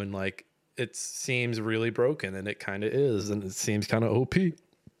game, and like it seems really broken, and it kind of is, and it seems kind of OP.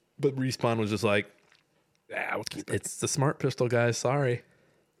 But Respawn was just like, Yeah, we'll keep it. it's the smart pistol, guys. Sorry.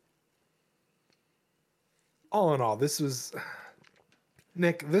 All in all, this was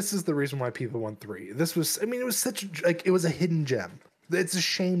Nick. This is the reason why people want 3. This was, I mean, it was such like it was a hidden gem. It's a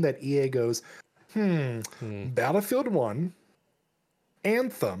shame that EA goes, Battlefield 1,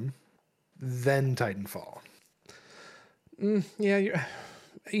 Anthem, then Titanfall. Yeah,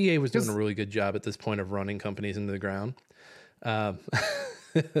 EA was doing a really good job at this point of running companies into the ground.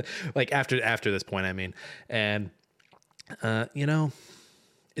 Like after this point, I mean, and you know,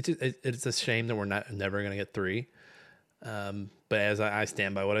 it's a shame that we're never going to get 3. But as I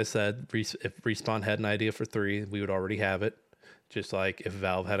stand by what I said, if Respawn had an idea for 3, we would already have it. Just like if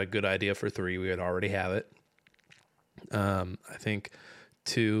Valve had a good idea for 3, we would already have it. I think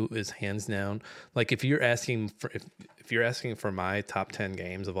 2 is hands down. Like if you're asking for my top 10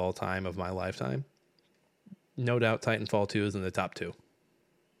 games of all time of my lifetime, no doubt Titanfall 2 is in the top 2.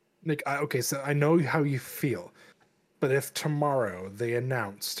 Nick, okay, so I know how you feel, but if tomorrow they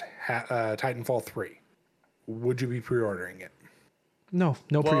announced Titanfall 3, would you be pre-ordering it? No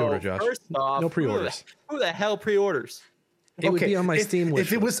pre-order, Josh. First off, No pre-orders. Who the hell pre-orders? It would be on my Steam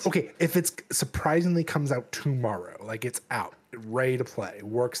wish list. If it's surprisingly comes out tomorrow, like it's out, ready to play,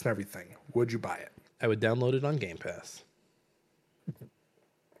 works and everything, would you buy it? I would download it on Game Pass.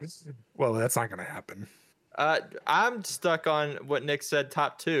 Well, that's not going to happen. I'm stuck on what Nick said.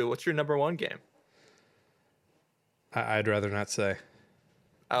 Top 2. What's your number 1 game? I'd rather not say.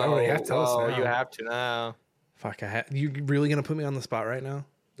 Oh, you have to tell us now. You have to now. Fuck, you really gonna put me on the spot right now?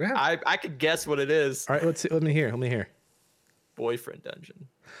 Yeah. I could guess what it is. All right, let's see. Let me hear. Boyfriend Dungeon.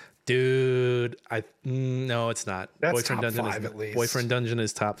 Dude, no, it's not. That's Boyfriend top Dungeon 5 is, at least. Boyfriend Dungeon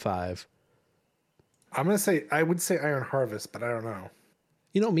is top 5. I would say Iron Harvest, but I don't know.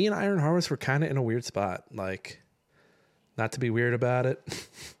 You know, me and Iron Harvest were kind of in a weird spot. Like, not to be weird about it.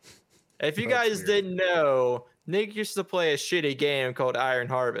 If you guys didn't know, Nick used to play a shitty game called Iron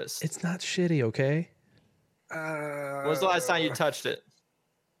Harvest. It's not shitty, okay? When was the last time you touched it?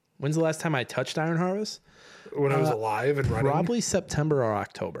 When's the last time I touched Iron Harvest? When I was alive and running. Probably September or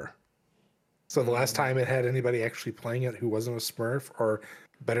October. So the last time it had anybody actually playing it who wasn't a Smurf or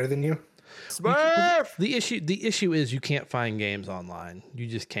better than you? Smurf! The issue is you can't find games online. You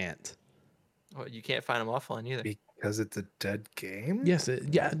just can't. Oh, you can't find them offline either. Because it's a dead game? Yes,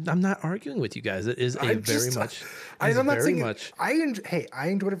 I'm not arguing with you guys. It is I enjoyed it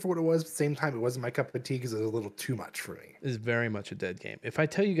for what it was. At the same time, it wasn't my cup of tea because it was a little too much for me. Is very much a dead game. If I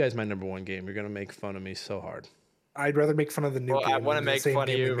tell you guys my number 1 game, you're gonna make fun of me so hard. I'd rather make fun of the new game. I want to make fun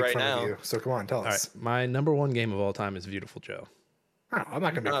of you right now. So come on, tell All right, us. my number 1 game of all time is Beautiful Joe. Oh, I'm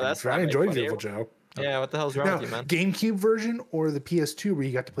not gonna make fun that's of you. not I making enjoyed fun of Beautiful Joe. Yeah, what the hell's wrong Now, with you, man? GameCube version or the PS2 where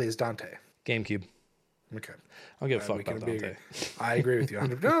you got to play as Dante? GameCube. Okay. I'll give a fuck we can about be- Dante. I agree with you.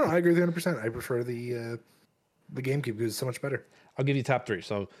 No, I agree with you 100%. I prefer the GameCube because it's so much better. I'll give you top 3.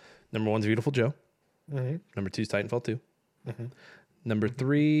 So, number 1's Beautiful Joe. Mm-hmm. Number 2 is Titanfall 2. Number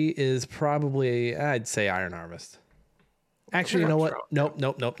 3 is probably, I'd say, Iron Harvest. Actually, you know what? Nope.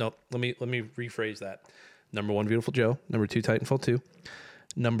 Let me rephrase that. Number 1, Beautiful Joe. Number 2, Titanfall 2.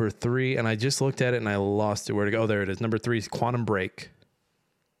 Number 3, and I just looked at it and I lost it. Where to go? Oh, there it is. Number 3 is Quantum Break.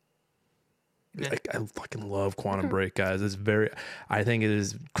 Yeah. I fucking love Quantum Break, guys. I think it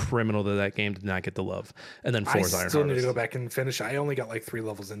is criminal that game did not get the love. And then 4 is Iron I still need to Harvest. go back and finish. I only got like 3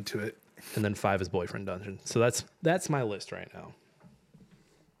 levels into it. And then 5 is Boyfriend Dungeon. So that's my list right now.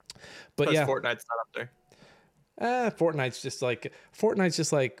 But Plus yeah, Fortnite's not up there. Fortnite's just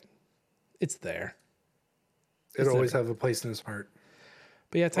like it's there. It'll always have a place in his heart.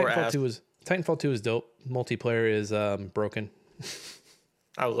 But yeah, Or ass. Titanfall 2 is dope. Multiplayer is broken.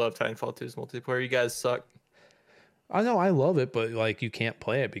 I love Titanfall 2's multiplayer. You guys suck. I know I love it, but like you can't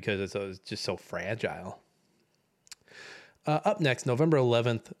play it because it's just so fragile. Up next, November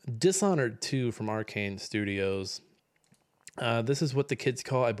 11th, Dishonored 2 from Arcane Studios. This is what the kids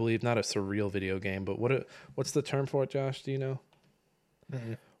call, I believe, not a surreal video game, but what's the term for it, Josh? Do you know?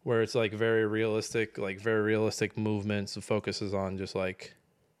 Mm-hmm. Where it's like very realistic movements. The focus is on just like,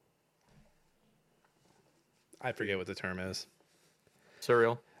 I forget what the term is.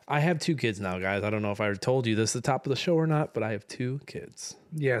 Surreal. I have 2 kids now, guys. I don't know if I told you this at the top of the show or not, but I have 2 kids.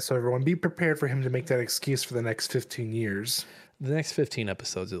 Yeah, so everyone be prepared for him to make that excuse for the next 15 years. The next 15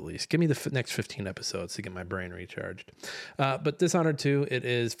 episodes at least. Give me the next 15 episodes to get my brain recharged. But Dishonored 2, it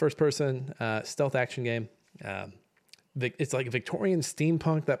is first-person stealth action game. It's like Victorian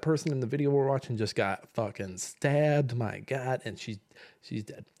steampunk. That person in the video we're watching just got fucking stabbed. My God, and she's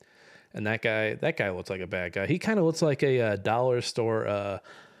dead. And that guy looks like a bad guy. He kind of looks like a dollar store.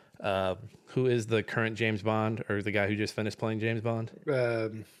 Who is the current James Bond, or the guy who just finished playing James Bond?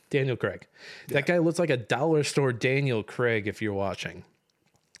 Daniel Craig. Yeah. That guy looks like a dollar store Daniel Craig if you're watching.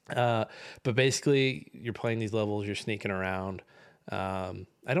 But basically, you're playing these levels, you're sneaking around.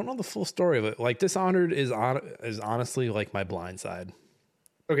 I don't know the full story of it. Like Dishonored is honestly like my blind side.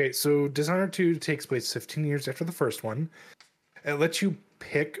 Okay, so Dishonored 2 takes place 15 years after the first one. It lets you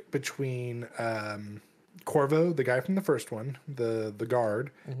pick between Corvo, the guy from the first one, the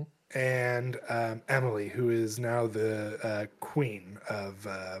guard, and Emily, who is now the queen of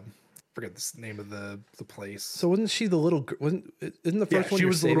forget the name of the place. So wasn't she the little? Isn't the first one? She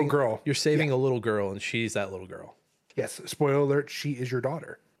was the little girl. You're saving a little girl, and she's that little girl. Yes. Spoiler alert: she is your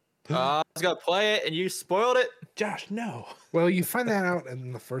daughter. I was gonna play it, and you spoiled it. Josh, no. Well, you find that out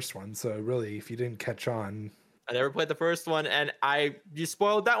in the first one, so really, if you didn't catch on, I never played the first one, and you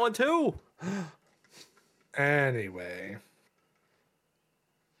spoiled that one too. Anyway,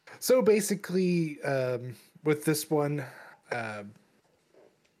 so basically, with this one,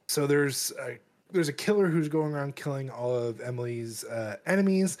 so there's a killer who's going around killing all of Emily's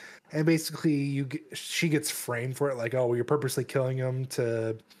enemies, and basically she gets framed for it, like, oh, well, you're purposely killing them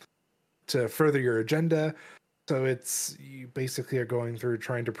to further your agenda. So you basically are going through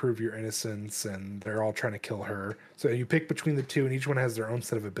trying to prove your innocence, and they're all trying to kill her. So you pick between the two, and each one has their own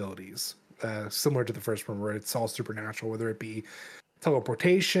set of abilities, similar to the first one, where it's all supernatural, whether it be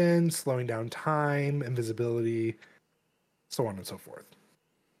teleportation, slowing down time, invisibility, so on and so forth.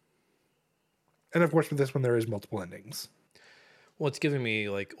 And of course, with this one, there is multiple endings. Well, it's giving me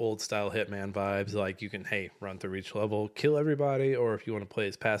like old style Hitman vibes. Like you can, run through each level, kill everybody, or if you want to play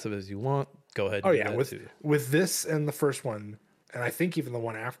as passive as you want, go ahead. And do that too. With this and the first one, and I think even the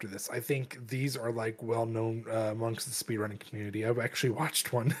one after this, I think these are like well known amongst the speedrunning community. I've actually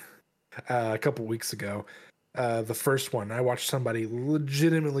watched one a couple weeks ago. The first one, I watched somebody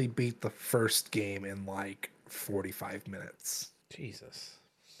legitimately beat the first game in like 45 minutes. Jesus.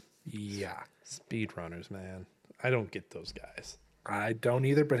 Yeah. Speedrunners, man. I don't get those guys. I don't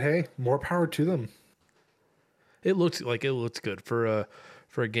either, but hey, more power to them. It looks good for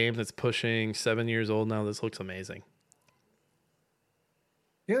a game that's pushing 7 years old now. This looks amazing.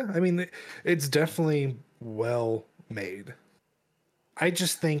 Yeah, I mean, it's definitely well made. I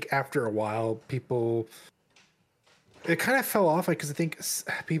just think after a while, it kind of fell off, because I think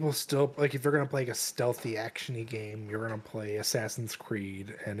people still, like, if you're going to play like a stealthy actiony game, you're going to play Assassin's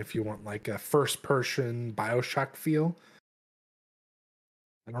Creed, and if you want like a first-person BioShock feel,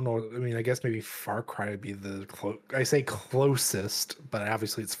 I don't know. I mean, I guess maybe Far Cry would be I say closest, but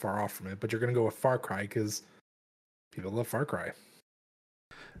obviously it's far off from it. But you're going to go with Far Cry because people love Far Cry.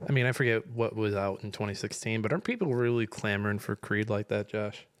 I mean, I forget what was out in 2016, but aren't people really clamoring for Creed like that,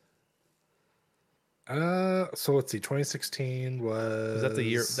 Josh? So let's see. 2016 was that the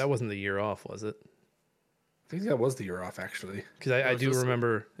year? That wasn't the year off, was it? I think that was the year off, actually. Because I do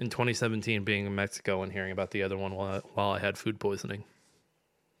remember in 2017 being in Mexico and hearing about the other one while I had food poisoning.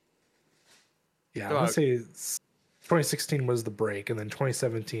 Yeah, I want to say 2016 was the break, and then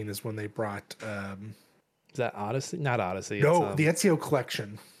 2017 is when they brought. Is that Odyssey? Not Odyssey. No, the Ezio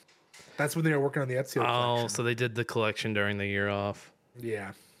collection. That's when they were working on the Ezio collection. Oh, so they did the collection during the year off.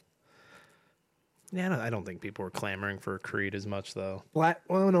 Yeah. Yeah, I don't think people were clamoring for Creed as much, though.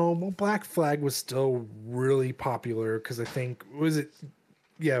 Black Flag was still really popular because I think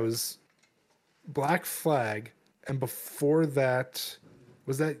it was Black Flag, and before that,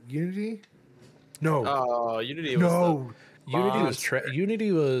 was that Unity? No. Oh, Unity was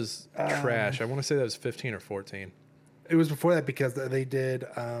Unity was trash. I want to say that was 15 or 14. It was before that because they did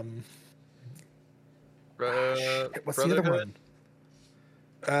what's the other one?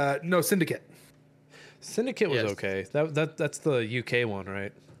 No, Syndicate. Syndicate was okay. That's the UK one,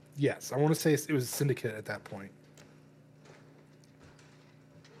 right? Yes, I want to say it was Syndicate at that point.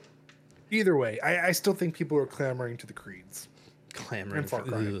 Either way, I still think people are clamoring to the Creeds. Clamoring for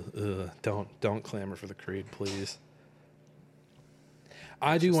don't clamor for the Creed, please.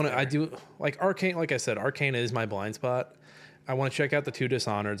 I do like Arcane. Like I said, Arcane is my blind spot. I want to check out the 2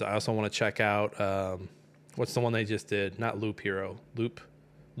 Dishonoreds. I also want to check out what's the one they just did? Not Looper?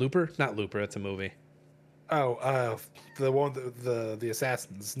 Not Looper. That's a movie. Oh, the one the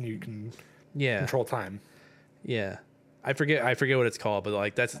assassins. You can control time. Yeah, I forget what it's called, but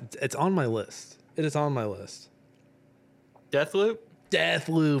like it's on my list. It is on my list. Deathloop.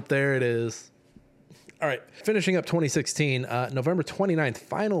 Deathloop, there it is. All right, finishing up 2016, November 29th,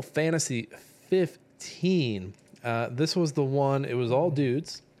 Final Fantasy 15. This was the one, it was all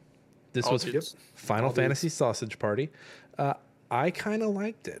dudes. This All was dudes. Final All Fantasy Sausage Party. I kind of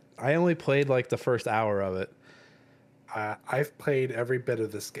liked it. I only played like the first hour of it. I've played every bit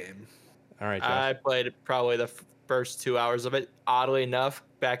of this game. All right, Josh. I played probably the first 2 hours of it. Oddly enough,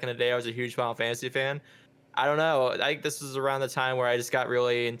 back in the day, I was a huge Final Fantasy fan. I don't know. I think this was around the time where I just got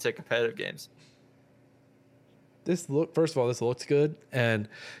really into competitive games. First of all, this looks good. And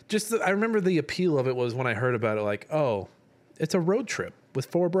I remember the appeal of it was when I heard about it, like, oh, it's a road trip with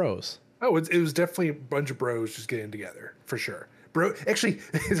 4 bros. Oh, it was definitely a bunch of bros just getting together, for sure. Bro, actually,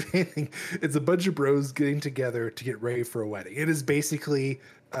 if anything, it's a bunch of bros getting together to get ready for a wedding. It is basically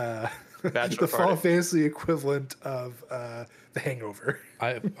the Final Fantasy equivalent of The Hangover.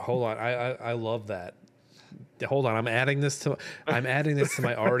 Hold on, I love that. Hold on, I'm adding this to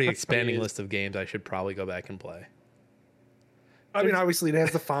my already expanding list of games I should probably go back and play. I mean, obviously, it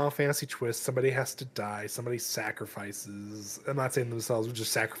has the Final Fantasy twist. Somebody has to die. Somebody sacrifices. I'm not saying themselves, but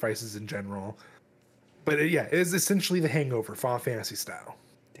just sacrifices in general. But it is essentially The Hangover, Final Fantasy style.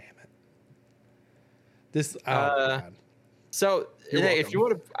 Damn it. This. Oh, God. So, You're if you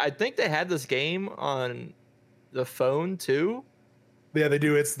welcome. would have, I think they had this game on the phone too. Yeah, they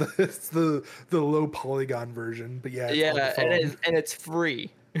do. It's the low polygon version, but yeah, it's on the phone. and it's free.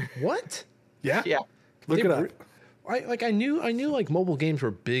 What? Yeah, Yeah. Look it up. I knew like mobile games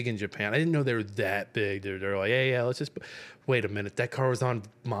were big in Japan. I didn't know they were that big. They're like, yeah, let's just wait a minute. That car was on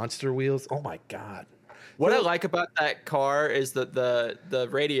monster wheels. Oh my God. What I like about that car is the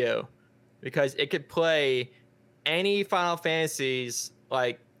radio, because it could play any Final Fantasies,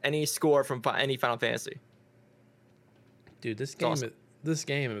 like any score from any Final Fantasy. Dude, this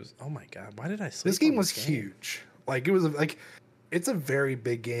game is oh my God. Why did I sleep? This game was huge. Like it was it's a very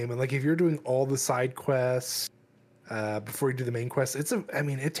big game, and like if you're doing all the side quests before you do the main quest,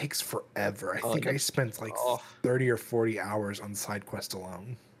 it takes forever. I think I spent like 30 or 40 hours on side quest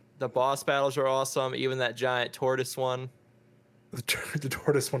alone. The boss battles are awesome. Even that giant tortoise one. The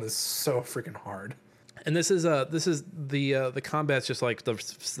tortoise one is so freaking hard. And this is the combat's just like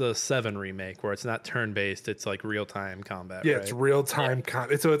the 7 remake, where it's not turn based, it's like real time combat. Yeah, right? it's real time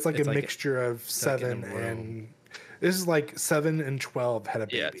combat. So it's like a mixture of 7 and this is like 7 and 12 had a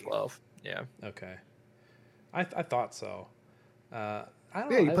baby. Yeah, 12. Yeah. Okay. I thought so. I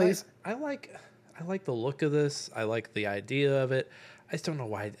don't Yeah, know. I like the look of this. I like the idea of it. I just don't know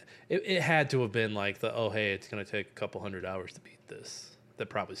why it had to have been like hey, it's gonna take a couple 100 hours to beat this. That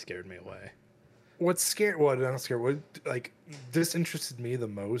probably scared me away. What's scared? Well, not scared. What like this interested me the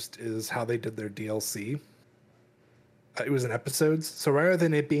most is how they did their DLC. It was in episodes, so rather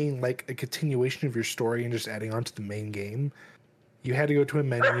than it being like a continuation of your story and just adding on to the main game, you had to go to a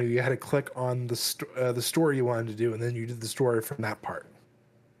menu. You had to click on the story you wanted to do, and then you did the story from that part.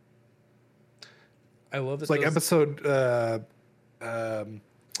 I love it. It's like episode. I'm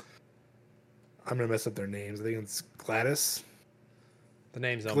gonna mess up their names. I think it's Gladys. The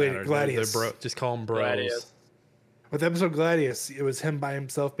names don't matter. Gladius. They're just call them bros. Gladius. With episode Gladius, it was him by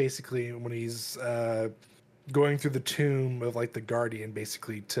himself basically when he's going through the tomb of like the Guardian,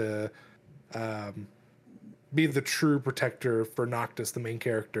 basically to be the true protector for Noctis, the main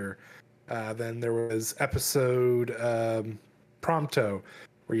character. Then there was episode Prompto,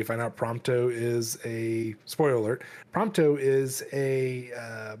 where you find out Prompto is a spoiler alert. Prompto is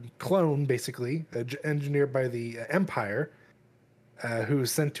a clone, basically, engineered by the Empire, who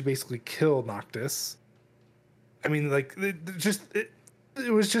was sent to basically kill Noctis. I mean, like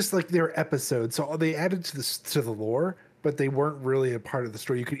it was just like their episodes, so they added to the lore, but they weren't really a part of the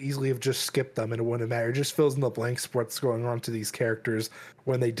story. You could easily have just skipped them, and it wouldn't matter. It just fills in the blanks for what's going on to these characters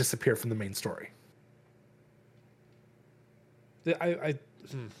when they disappear from the main story.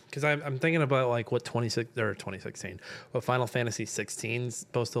 Because I'm thinking about like what 2016, what Final Fantasy 16 is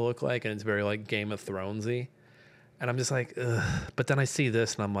supposed to look like, and it's very like Game of Thronesy, and I'm just like, ugh. But then I see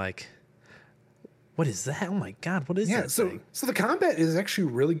this, and I'm like, what is that? Oh my God, what is that? So the combat is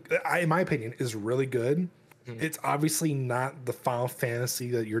actually really, in my opinion, is really good. Mm-hmm. It's obviously not the Final Fantasy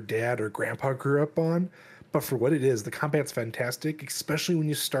that your dad or grandpa grew up on, but for what it is, the combat's fantastic, especially when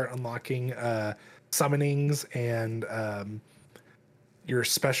you start unlocking summonings and your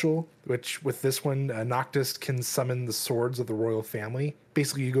special, which with this one, Noctis can summon the swords of the royal family.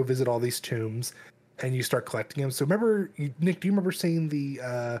 Basically, you go visit all these tombs and you start collecting them. So Nick, do you remember seeing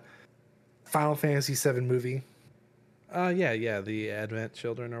the Final Fantasy VII movie? Yeah, the Advent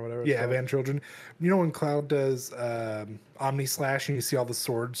Children or whatever. Yeah, Advent Children. You know when Cloud does Omni Slash and you see all the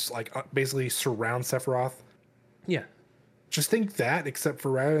swords like basically surround Sephiroth? Yeah. Just think that, except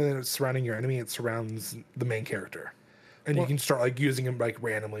for rather than it surrounding your enemy, it surrounds the main character. And you can start like using them like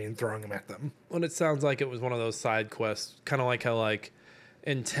randomly and throwing them at them. Well, it sounds like it was one of those side quests, kind of like how like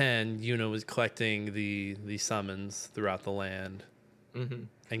in 10, Yuna was collecting the summons throughout the land and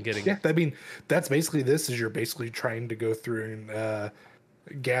getting. Yeah, I mean, that's basically this. Is you're basically trying to go through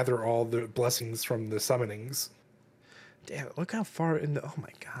and gather all the blessings from the summonings. Damn, look how far in the. Oh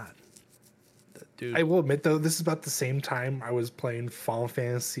my god, dude! I will admit though, this is about the same time I was playing Final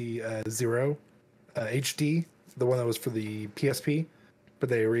Fantasy Zero HD, the one that was for the PSP, but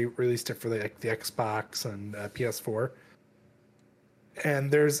they released it for the Xbox and PS4.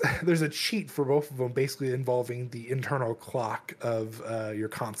 And there's a cheat for both of them, basically involving the internal clock of your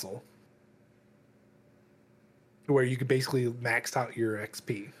console, where you could basically max out your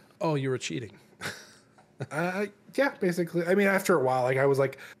XP. Oh, you were cheating. Yeah, basically. I mean, after a while, like I was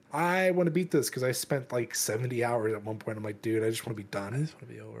like, I want to beat this because I spent like 70 hours at one point. I'm like, dude, I just want to be done. I just want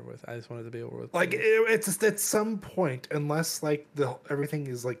to be over with. I just wanted to be over with. Like it's just, at some point, unless like everything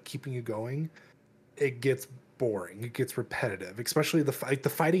is like keeping you going, it gets boring. It gets repetitive, especially the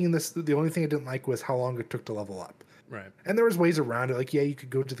fighting in this. The only thing I didn't like was how long it took to level up. Right. And there was ways around it. Like, yeah, you could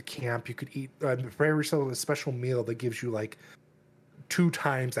go to the camp. You could eat, prepare yourself a special meal that gives you like 2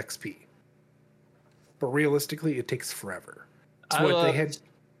 times XP. But realistically, it takes forever. So what they had.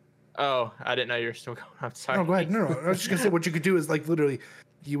 Oh, I didn't know you were still going. I'm sorry. No, go ahead. No. I was just gonna say what you could do is like literally,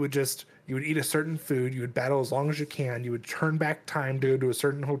 you would eat a certain food. You would battle as long as you can. You would turn back time to go to a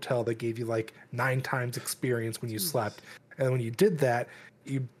certain hotel that gave you like 9 times experience when you slept. And when you did that,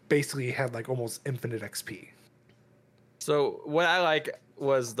 you basically had like almost infinite XP. So what I like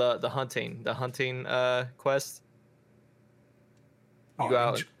was the hunting quest. You go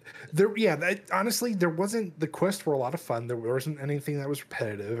out. Honestly, there wasn't. The quests were a lot of fun. There wasn't anything that was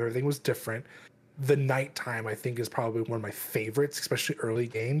repetitive. Everything was different. The nighttime, I think, is probably one of my favorites, especially early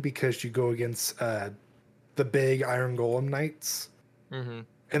game, because you go against the big Iron Golem knights, and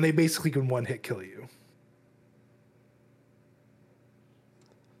they basically can one-hit kill you.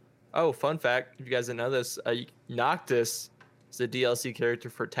 Oh, fun fact! If you guys didn't know this, Noctis is a DLC character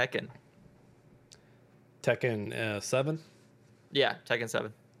for Tekken. Tekken 7. Yeah, Tekken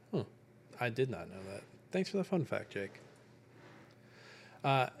 7. I did not know that. Thanks for the fun fact, Jake.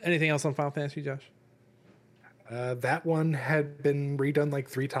 Anything else on Final Fantasy, Josh? That one had been redone like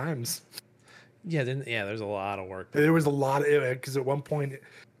 3 times. Yeah, there's a lot of work. There was a lot of it because at one point,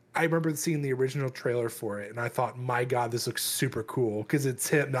 I remember seeing the original trailer for it, and I thought, my God, this looks super cool because it's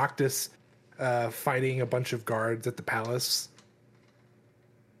him, Noctis, fighting a bunch of guards at the palace.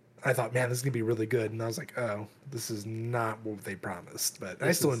 I thought, man, this is gonna be really good, and I was like, oh, this is not what they promised, but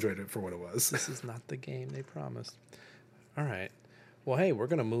I still enjoyed it for what it was. This is not the game they promised. All right, well, hey, we're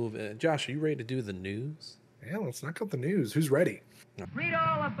gonna move. Josh, are you ready to do the news? Yeah, let's knock out the news. Who's ready? Read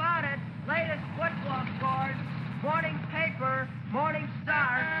all about it. Latest football scores. Morning paper. Morning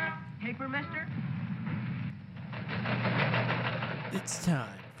Star. Paper, mister? It's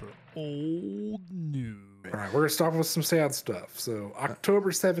time for old news. All right, we're going to start with some sad stuff. So,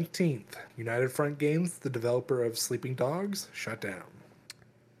 October 17th, United Front Games, the developer of Sleeping Dogs, shut down.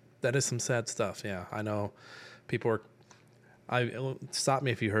 That is some sad stuff. Yeah, I know. People are. Stop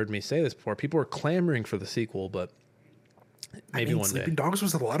me if you heard me say this before. People were clamoring for the sequel, but maybe one day. Sleeping Dogs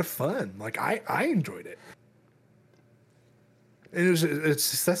was a lot of fun. Like, I enjoyed it. And it was a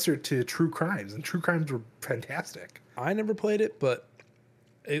successor to True Crimes, and True Crimes were fantastic. I never played it, but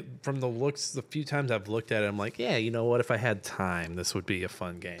from the looks, the few times I've looked at it, I'm like, yeah, you know what? If I had time, this would be a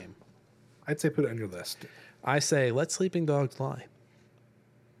fun game. I'd say put it on your list. I say, let Sleeping Dogs lie.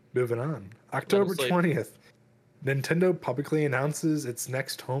 Moving on. October 20th, Nintendo publicly announces its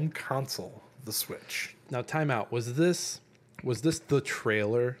next home console, the Switch. Now, time out. Was this the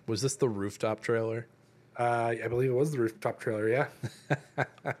trailer? Was this the rooftop trailer? I believe it was the rooftop trailer, yeah.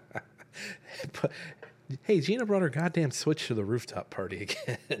 But, hey, Gina brought her goddamn Switch to the rooftop party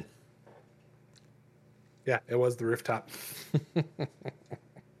again. Yeah, it was the rooftop.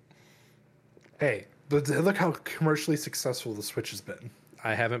 Hey, but look how commercially successful the Switch has been.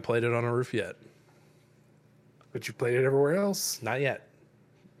 I haven't played it on a roof yet. But you played it everywhere else. Not yet.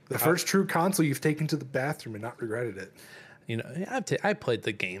 The first true console you've taken to the bathroom and not regretted it. You know, I played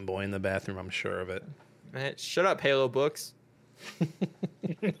the Game Boy in the bathroom. I'm sure of it. Man, shut up, Halo books.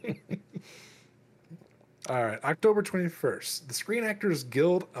 All right, October 21st. The Screen Actors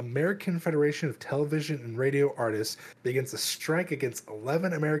Guild American Federation of Television and Radio Artists begins a strike against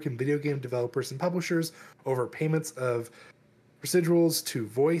 11 American video game developers and publishers over payments of residuals to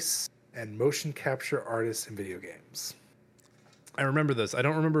voice and motion capture artists in video games. I remember this. I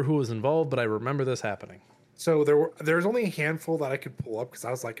don't remember who was involved, but I remember this happening. So there's only a handful that I could pull up because I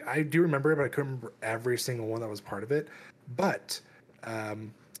was like, I do remember it, but I couldn't remember every single one that was part of it. But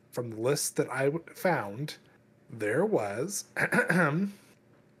from the list that I found, there was.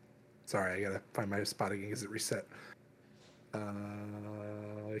 Sorry, I gotta find my spot again because it reset.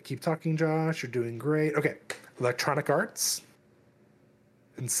 Keep talking, Josh. You're doing great. Okay, Electronic Arts,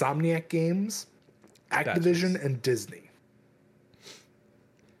 Insomniac Games, Activision, and Disney.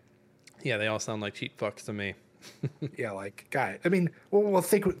 Yeah, they all sound like cheap fucks to me. Yeah, like guy. I mean, well,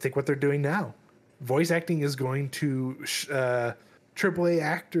 think what they're doing now. Voice acting is going to AAA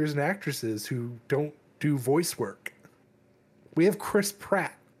actors and actresses who don't do voice work. We have Chris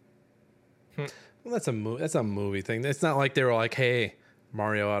Pratt. Well, that's a movie thing. It's not like they were like, "Hey,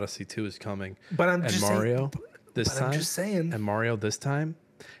 Mario Odyssey 2 is coming." But I'm and just Mario saying, this but time. I'm just saying. And Mario this time.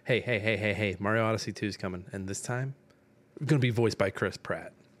 Hey, Mario Odyssey 2 is coming, and this time, it's gonna be voiced by Chris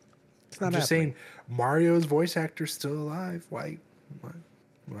Pratt. It's not I'm just happening. saying, Mario's voice actor's still alive. Why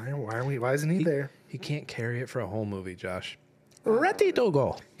isn't he there? He can't carry it for a whole movie, Josh. Ready to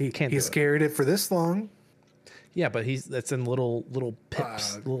go. He can't. He's do it. carried it for this long. Yeah, but that's in little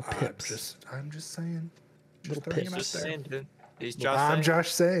pips, little pips. I'm just saying. Little throwing pips. him out Just there. saying, dude. He's Josh. I'm saying.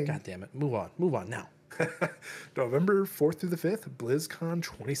 Josh saying. God damn it! Move on now. November 4th through the 5th, BlizzCon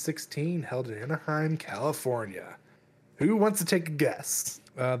 2016 held in Anaheim, California. Who wants to take a guess?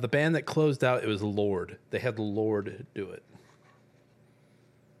 The band that closed out, it was Lord. They had Lord do it.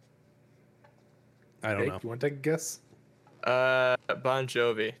 I don't Jake, know. you want to take a guess? Bon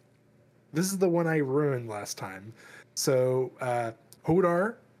Jovi. This is the one I ruined last time. So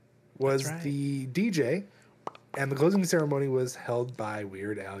Hodar was That's right. the DJ, and the closing ceremony was held by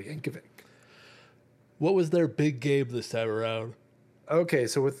Weird Al Yankovic. What was their big game this time around? Okay,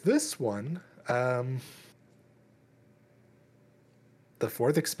 so with this one, the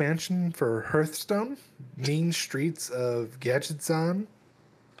fourth expansion for Hearthstone, Mean Streets of Gadgetzan.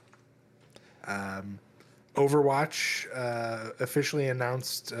 Overwatch officially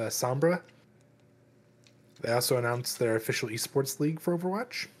announced Sombra. They also announced their official esports league for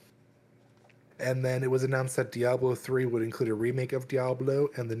Overwatch. And then it was announced that Diablo 3 would include a remake of Diablo,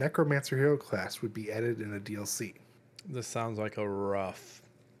 and the Necromancer hero class would be added in a DLC. This sounds like a rough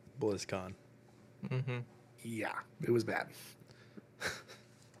BlizzCon. Mm-hmm. Yeah, it was bad.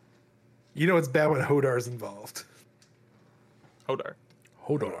 You know it's bad when Hodar's involved. Hodar.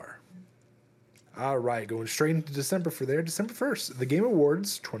 Hodor. All right, going straight into December for there. December 1st, the Game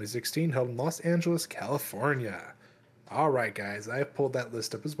Awards 2016 held in Los Angeles, California. All right, guys, I have pulled that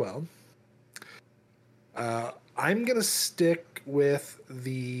list up as well. I'm going to stick with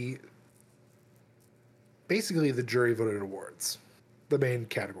basically the jury voted awards, the main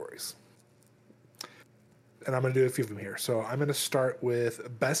categories. And I'm going to do a few of them here. So I'm going to start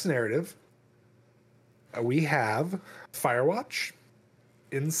with Best Narrative. We have Firewatch,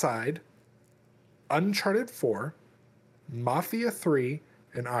 Inside, Uncharted 4, Mafia 3,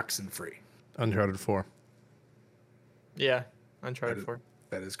 and Oxenfree. Uncharted 4. Yeah. Uncharted 4.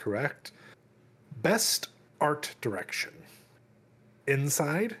 That is correct. Best Art Direction.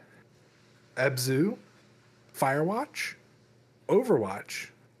 Inside, Abzu, Firewatch, Overwatch,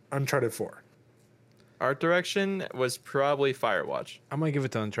 Uncharted 4. Art direction was probably Firewatch. I'm going to give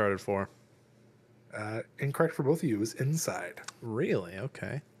it to Uncharted 4. Incorrect for both of you. It was Inside. Really?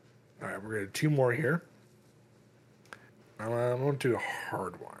 Okay. All right, we're going to do two more here. I'm going to do a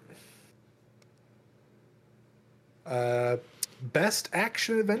hard one. Best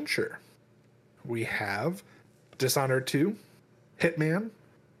Action Adventure. We have Dishonored 2, Hitman,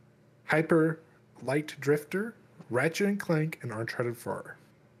 Hyper Light Drifter, Ratchet and Clank, and Uncharted 4.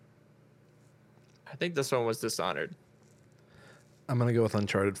 I think this one was Dishonored. I'm going to go with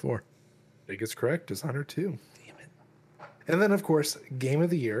Uncharted 4. I think it's correct. Dishonored 2. Damn it. And then, of course, Game of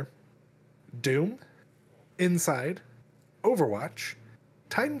the Year, Doom, Inside, Overwatch,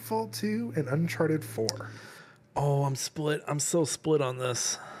 Titanfall 2, and Uncharted 4. Oh, I'm split. I'm so split on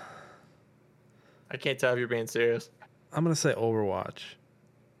this. I can't tell if you're being serious. I'm going to say Overwatch.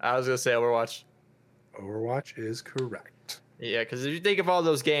 I was going to say Overwatch. Overwatch is correct. Yeah, because if you think of all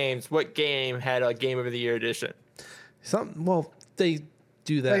those games, what game had a Game of the Year edition? Well, they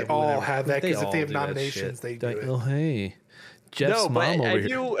do that. They all whenever- have that, 'cause if all they have do that nominations, shit. they do it. Oh, hey. Jeff's No, but mom over have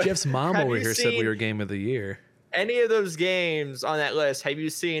here. you- Jeff's mom have over you here said we seen- were Game of the Year. Any of those games on that list, have you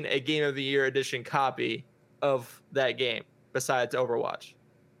seen a Game of the Year edition copy of that game besides Overwatch?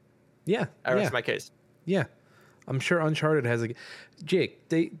 Yeah. I yeah. rest my case. Yeah, I'm sure Uncharted has a. Jake,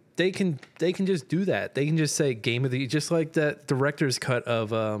 they can just do that. They can just say Game of the, just like that director's cut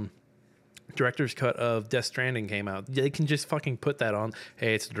of Death Stranding came out. They can just fucking put that on.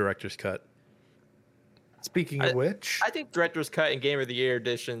 Hey, it's a director's cut. Speaking of which, I think Director's Cut and Game of the Year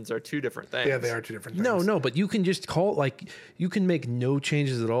editions are two different things. yeah, they are two different things. No, but you can just call it, like, you can make no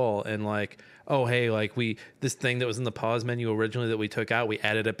changes at all, and like, oh hey, like this thing that was in the pause menu originally that we took out, we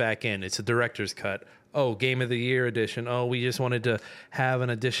added it back in. It's a director's cut. Oh, Game of the Year edition. Oh, we just wanted to have an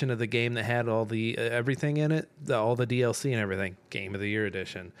edition of the game that had all the everything in it, all the DLC and everything. Game of the Year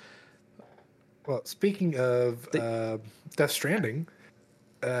edition. Well, speaking of Death Stranding,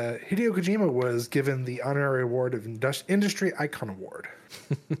 Hideo Kojima was given the honorary award of Industry Icon Award.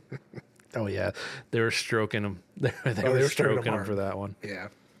 Oh yeah, they were stroking him. They were stroking him for that one. Yeah.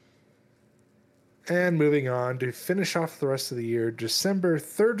 And moving on to finish off the rest of the year, December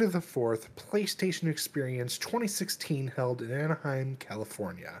 3rd to the 4th, PlayStation Experience 2016 held in Anaheim,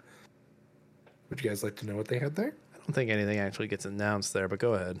 California. Would you guys like to know what they had there? I don't think anything actually gets announced there, but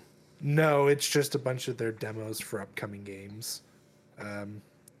go ahead. No, it's just a bunch of their demos for upcoming games.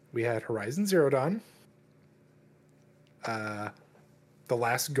 We had Horizon Zero Dawn, The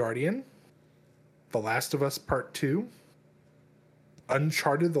Last Guardian, The Last of Us Part 2,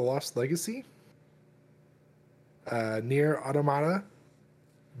 Uncharted: The Lost Legacy, Nier Automata,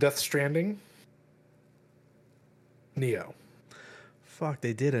 Death Stranding, Neo. Fuck,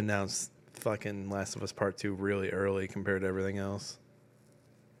 they did announce fucking Last of Us Part 2 really early compared to everything else.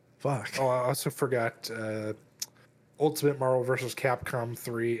 Fuck. Oh, I also forgot Ultimate Marvel vs. Capcom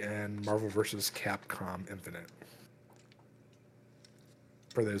 3 and Marvel vs. Capcom Infinite.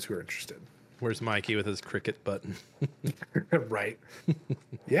 For those who are interested. Where's Mikey with his cricket button? Right.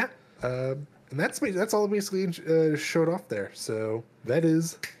 Yeah. And that's all basically showed off there. So that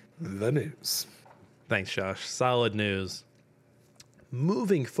is the news. Thanks, Josh. Solid news.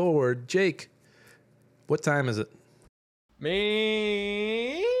 Moving forward, Jake, what time is it?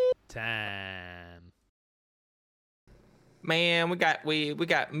 Me. Time. Man, we got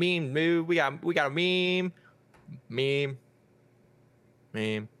meme move. We got a meme.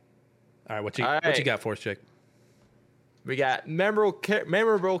 All right, what you right. got for us, Jake? We got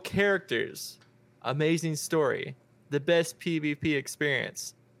memorable characters, amazing story, the best PvP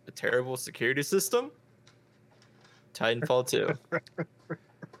experience, a terrible security system, Titanfall 2.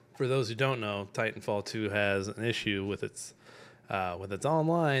 For those who don't know, Titanfall 2 has an issue with its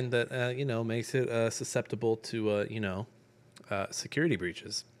online that makes it susceptible to security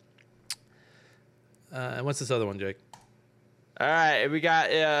breaches. And what's this other one, Jake? All right, we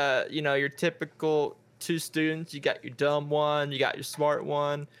got your typical two students. You got your dumb one, you got your smart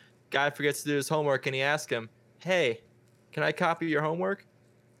one. Guy forgets to do his homework, and he asks him, "Hey, can I copy your homework?"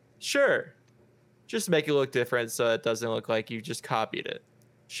 "Sure. Just make it look different so it doesn't look like you just copied it."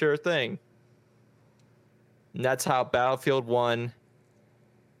 "Sure thing." And that's how Battlefield 1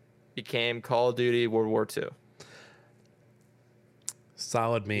 became Call of Duty World War II.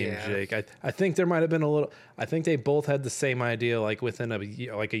 Solid meme, Yeah. Jake. I think there might have been a little. I think they both had the same idea, like within a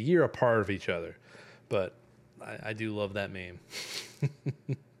year apart of each other. But I do love that meme.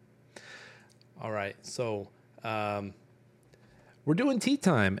 All right, so we're doing tea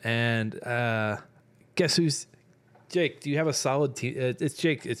time, and guess who's Jake? Do you have a solid tea? It's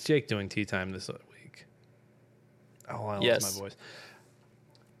Jake. It's Jake doing tea time this week. Oh, I lost my voice.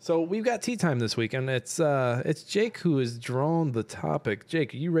 So we've got tea time this week, and it's Jake who has drawn the topic.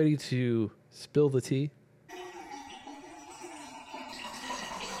 Jake, are you ready to spill the tea?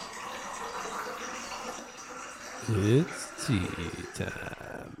 It's tea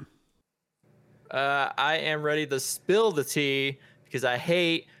time. I am ready to spill the tea because I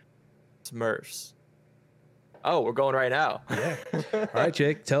hate Smurfs. Oh, we're going right now. Yeah. All right,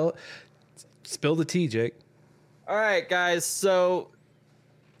 Jake. Spill the tea, Jake. All right, guys. So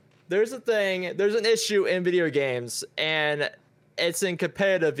there's an issue in video games, and it's in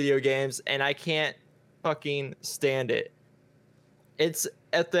competitive video games, and I can't fucking stand it. It's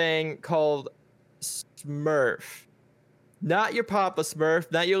a thing called Smurf. Not your Papa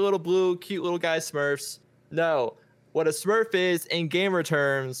Smurf, not your little blue, cute little guy Smurfs. No. What a Smurf is, in gamer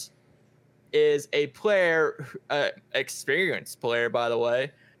terms, is a player, experienced player, by the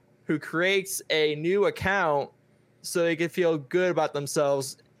way, who creates a new account so they can feel good about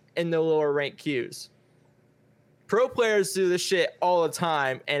themselves in the lower rank queues. Pro players do this shit all the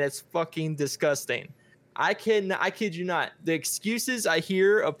time, and it's fucking disgusting. I kid you not. The excuses I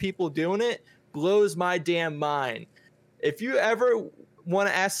hear of people doing it blows my damn mind. If you ever want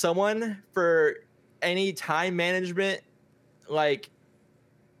to ask someone for any time management, like,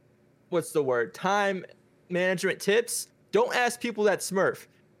 what's the word? Time management tips, don't ask people that Smurf.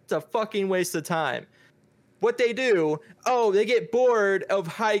 It's a fucking waste of time. What they do, they get bored of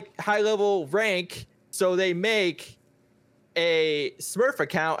high level rank, so they make a Smurf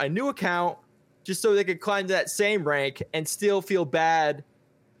account, a new account, just so they could climb to that same rank and still feel bad,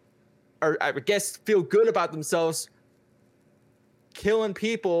 or I guess feel good about themselves, killing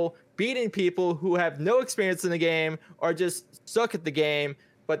people, beating people who have no experience in the game or just suck at the game,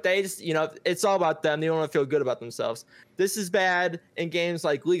 but they just, it's all about them. They don't want to feel good about themselves. This is bad in games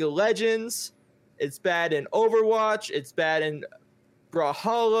like League of Legends. It's bad in Overwatch. It's bad in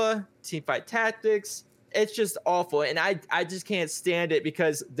Brawlhalla, Teamfight Tactics. It's just awful. And I just can't stand it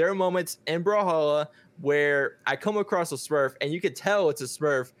because there are moments in Brawlhalla where I come across a Smurf and you can tell it's a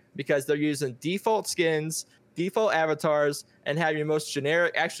Smurf because they're using default skins, default avatars, and have your most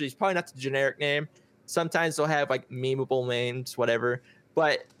generic, actually it's probably not the generic name. Sometimes they'll have like memeable names, whatever.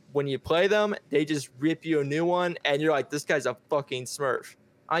 But when you play them, they just rip you a new one and you're like, this guy's a fucking Smurf.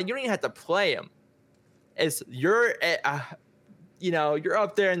 You don't even have to play him. You're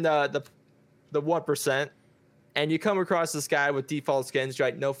up there in the 1%, and you come across this guy with default skins, you're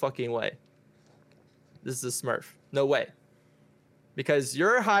like, no fucking way. This is a Smurf. No way. Because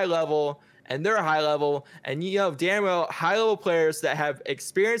you're high level and they're high level, and damn well high level players that have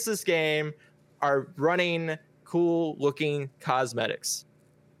experienced this game are running cool looking cosmetics.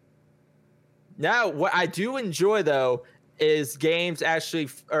 Now, what I do enjoy though is games actually,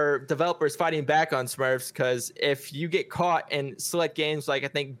 or developers fighting back on Smurfs, because if you get caught in select games like I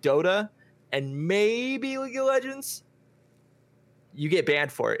think Dota and maybe League of Legends, you get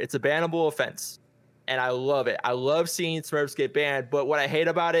banned for it. It's a bannable offense. And I love it. I love seeing Smurfs get banned, but what I hate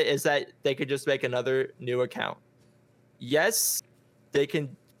about it is that they could just make another new account. Yes, they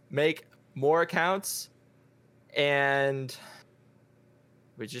can make more accounts, and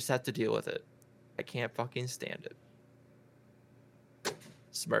we just have to deal with it. I can't fucking stand it.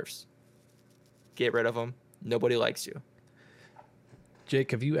 Smurfs. Get rid of them. Nobody likes you.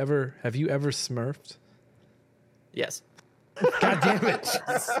 Jake, have you ever smurfed? Yes. God damn it.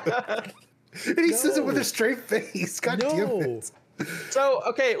 And he says it with a straight face. God damn it. So,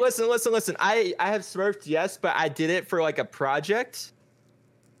 okay, listen. I have smurfed, yes, but I did it for like a project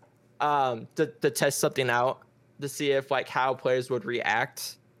to test something out, to see if like how players would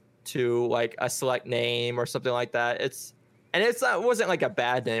react to like a select name or something like that. It wasn't like a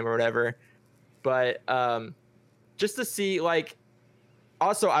bad name or whatever, but just to see like,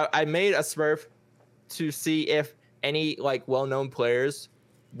 also I made a Smurf to see if any like well-known players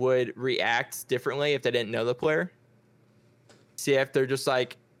would react differently if they didn't know the player. See if they're just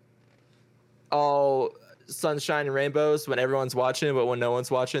like all sunshine and rainbows when everyone's watching, but when no one's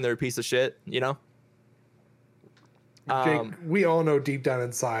watching, they're a piece of shit, Jake, we all know deep down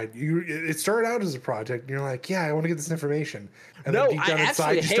inside, it started out as a project, and you're like, yeah, I want to get this information. And no, then deep down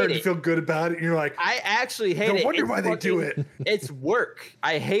inside, you start to feel good about it, and you're like, I actually hate it. No wonder why they do it. It's work.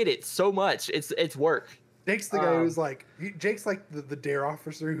 I hate it so much. It's work. Jake's the guy who's like, Jake's like the dare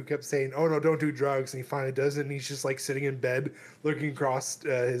officer who kept saying, oh no, don't do drugs. And he finally does it. And he's just like sitting in bed, looking across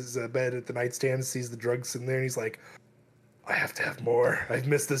his bed at the nightstand, sees the drugs in there. And he's like, I have to have more. I've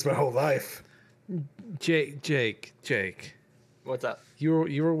missed this my whole life. Jake. What's up? You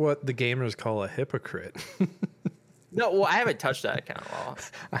were what the gamers call a hypocrite. No, well, I haven't touched that account at all.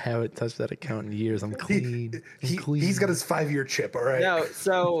 I haven't touched that account in years. I'm clean. He's got his 5-year chip, all right?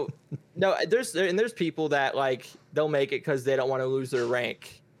 No, there's people that like they'll make it because they don't want to lose their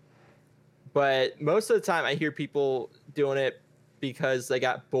rank. But most of the time, I hear people doing it because they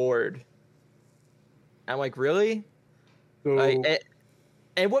got bored. I'm like, really? So,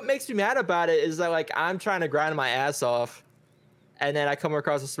 And what makes me mad about it is that like I'm trying to grind my ass off, and then I come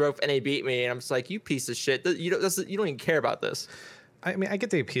across a Smurf and they beat me, and I'm just like, you piece of shit. You don't even care about this. I mean, I get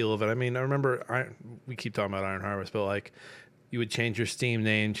the appeal of it. I mean, I remember we keep talking about Iron Harvest, but like you would change your Steam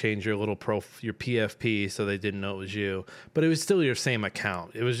name, change your little your PFP so they didn't know it was you, but it was still your same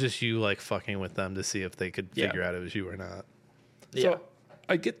account. It was just you like fucking with them to see if they could figure out it was you or not. Yeah. So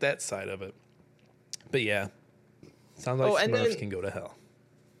I get that side of it. But yeah, sounds like Smurfs can go to hell.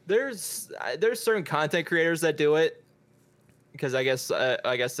 There's certain content creators that do it because I guess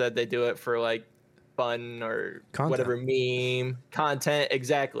like I said, they do it for like fun or whatever meme content,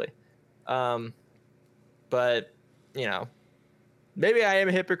 exactly. But maybe I am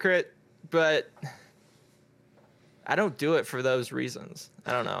a hypocrite, but I don't do it for those reasons.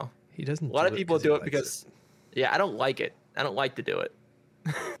 I don't know. He doesn't. A lot of people do it because I don't like it. I don't like to do it.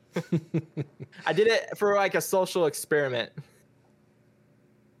 I did it for like a social experiment.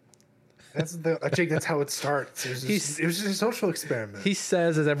 Jake, that's how it starts. It was just a social experiment. He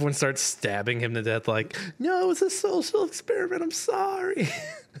says as everyone starts stabbing him to death, like, no, it's a social experiment. I'm sorry.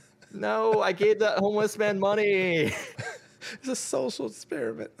 No, I gave that homeless man money. It's a social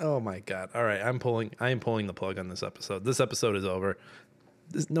experiment. Oh my God. All right. I am pulling the plug on this episode. This episode is over.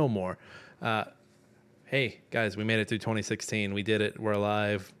 no more. Hey guys, we made it through 2016. We did it. We're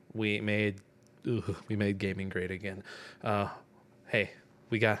alive. We made gaming great again. Hey,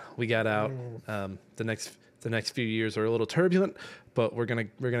 we got out. The next few years are a little turbulent, but we're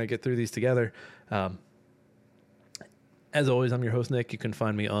gonna get through these together. As always, I'm your host Nick. You can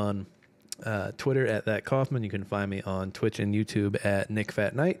find me on Twitter at That Kaufman. You can find me on Twitch and YouTube at Nick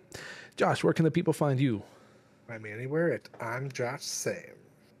Fat Knight. Josh, where can the people find you? Find me anywhere at I'm Josh Same.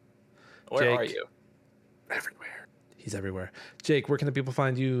 Where Jake. are you? Everywhere. He's everywhere. Jake, where can the people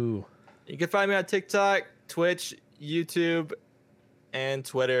find you? You can find me on TikTok, Twitch, YouTube, and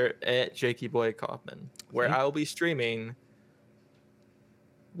Twitter at Jakey Boy Kaufman, where Thank- I will be streaming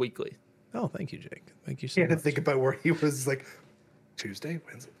weekly. Oh, thank you, Jake. Thank you so You had to much. think about where he was like Tuesday,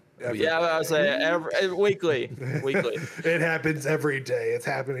 Wednesday. Yeah, I was saying weekly. Weekly. It happens every day. It's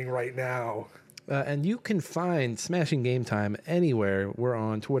happening right now. And you can find Smashing Game Time anywhere. We're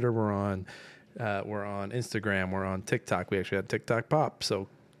on Twitter. We're on Instagram. We're on TikTok. We actually had TikTok pop. So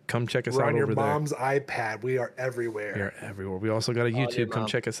come check us We're out on your over there. mom's iPad. We are We everywhere. are everywhere. We also got a YouTube. Come Mom.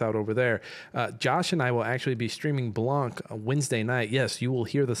 check us out over there. Josh and I will actually be streaming Blanc Wednesday night. Yes, you will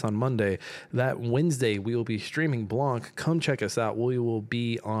hear this on Monday. That Wednesday, we will be streaming Blanc. Come check us out. We will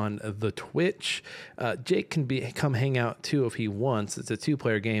be on the Twitch. Jake can come hang out too if he wants. It's a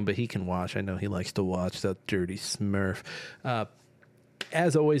 2-player game, but he can watch. I know he likes to watch, that dirty Smurf.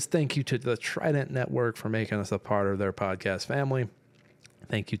 As always, thank you to the Trident Network for making us a part of their podcast family.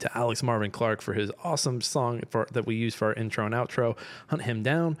 Thank you to Alex Marvin Clark for his awesome song that we use for our intro and outro. Hunt him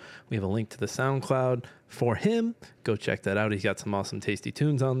down. We have a link to the SoundCloud for him. Go check that out. He's got some awesome, tasty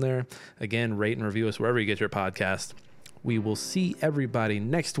tunes on there. Again, rate and review us wherever you get your podcast. We will see everybody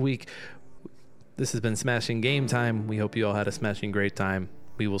next week. This has been Smashing Game Time. We hope you all had a smashing great time.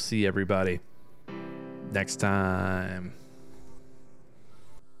 We will see everybody next time.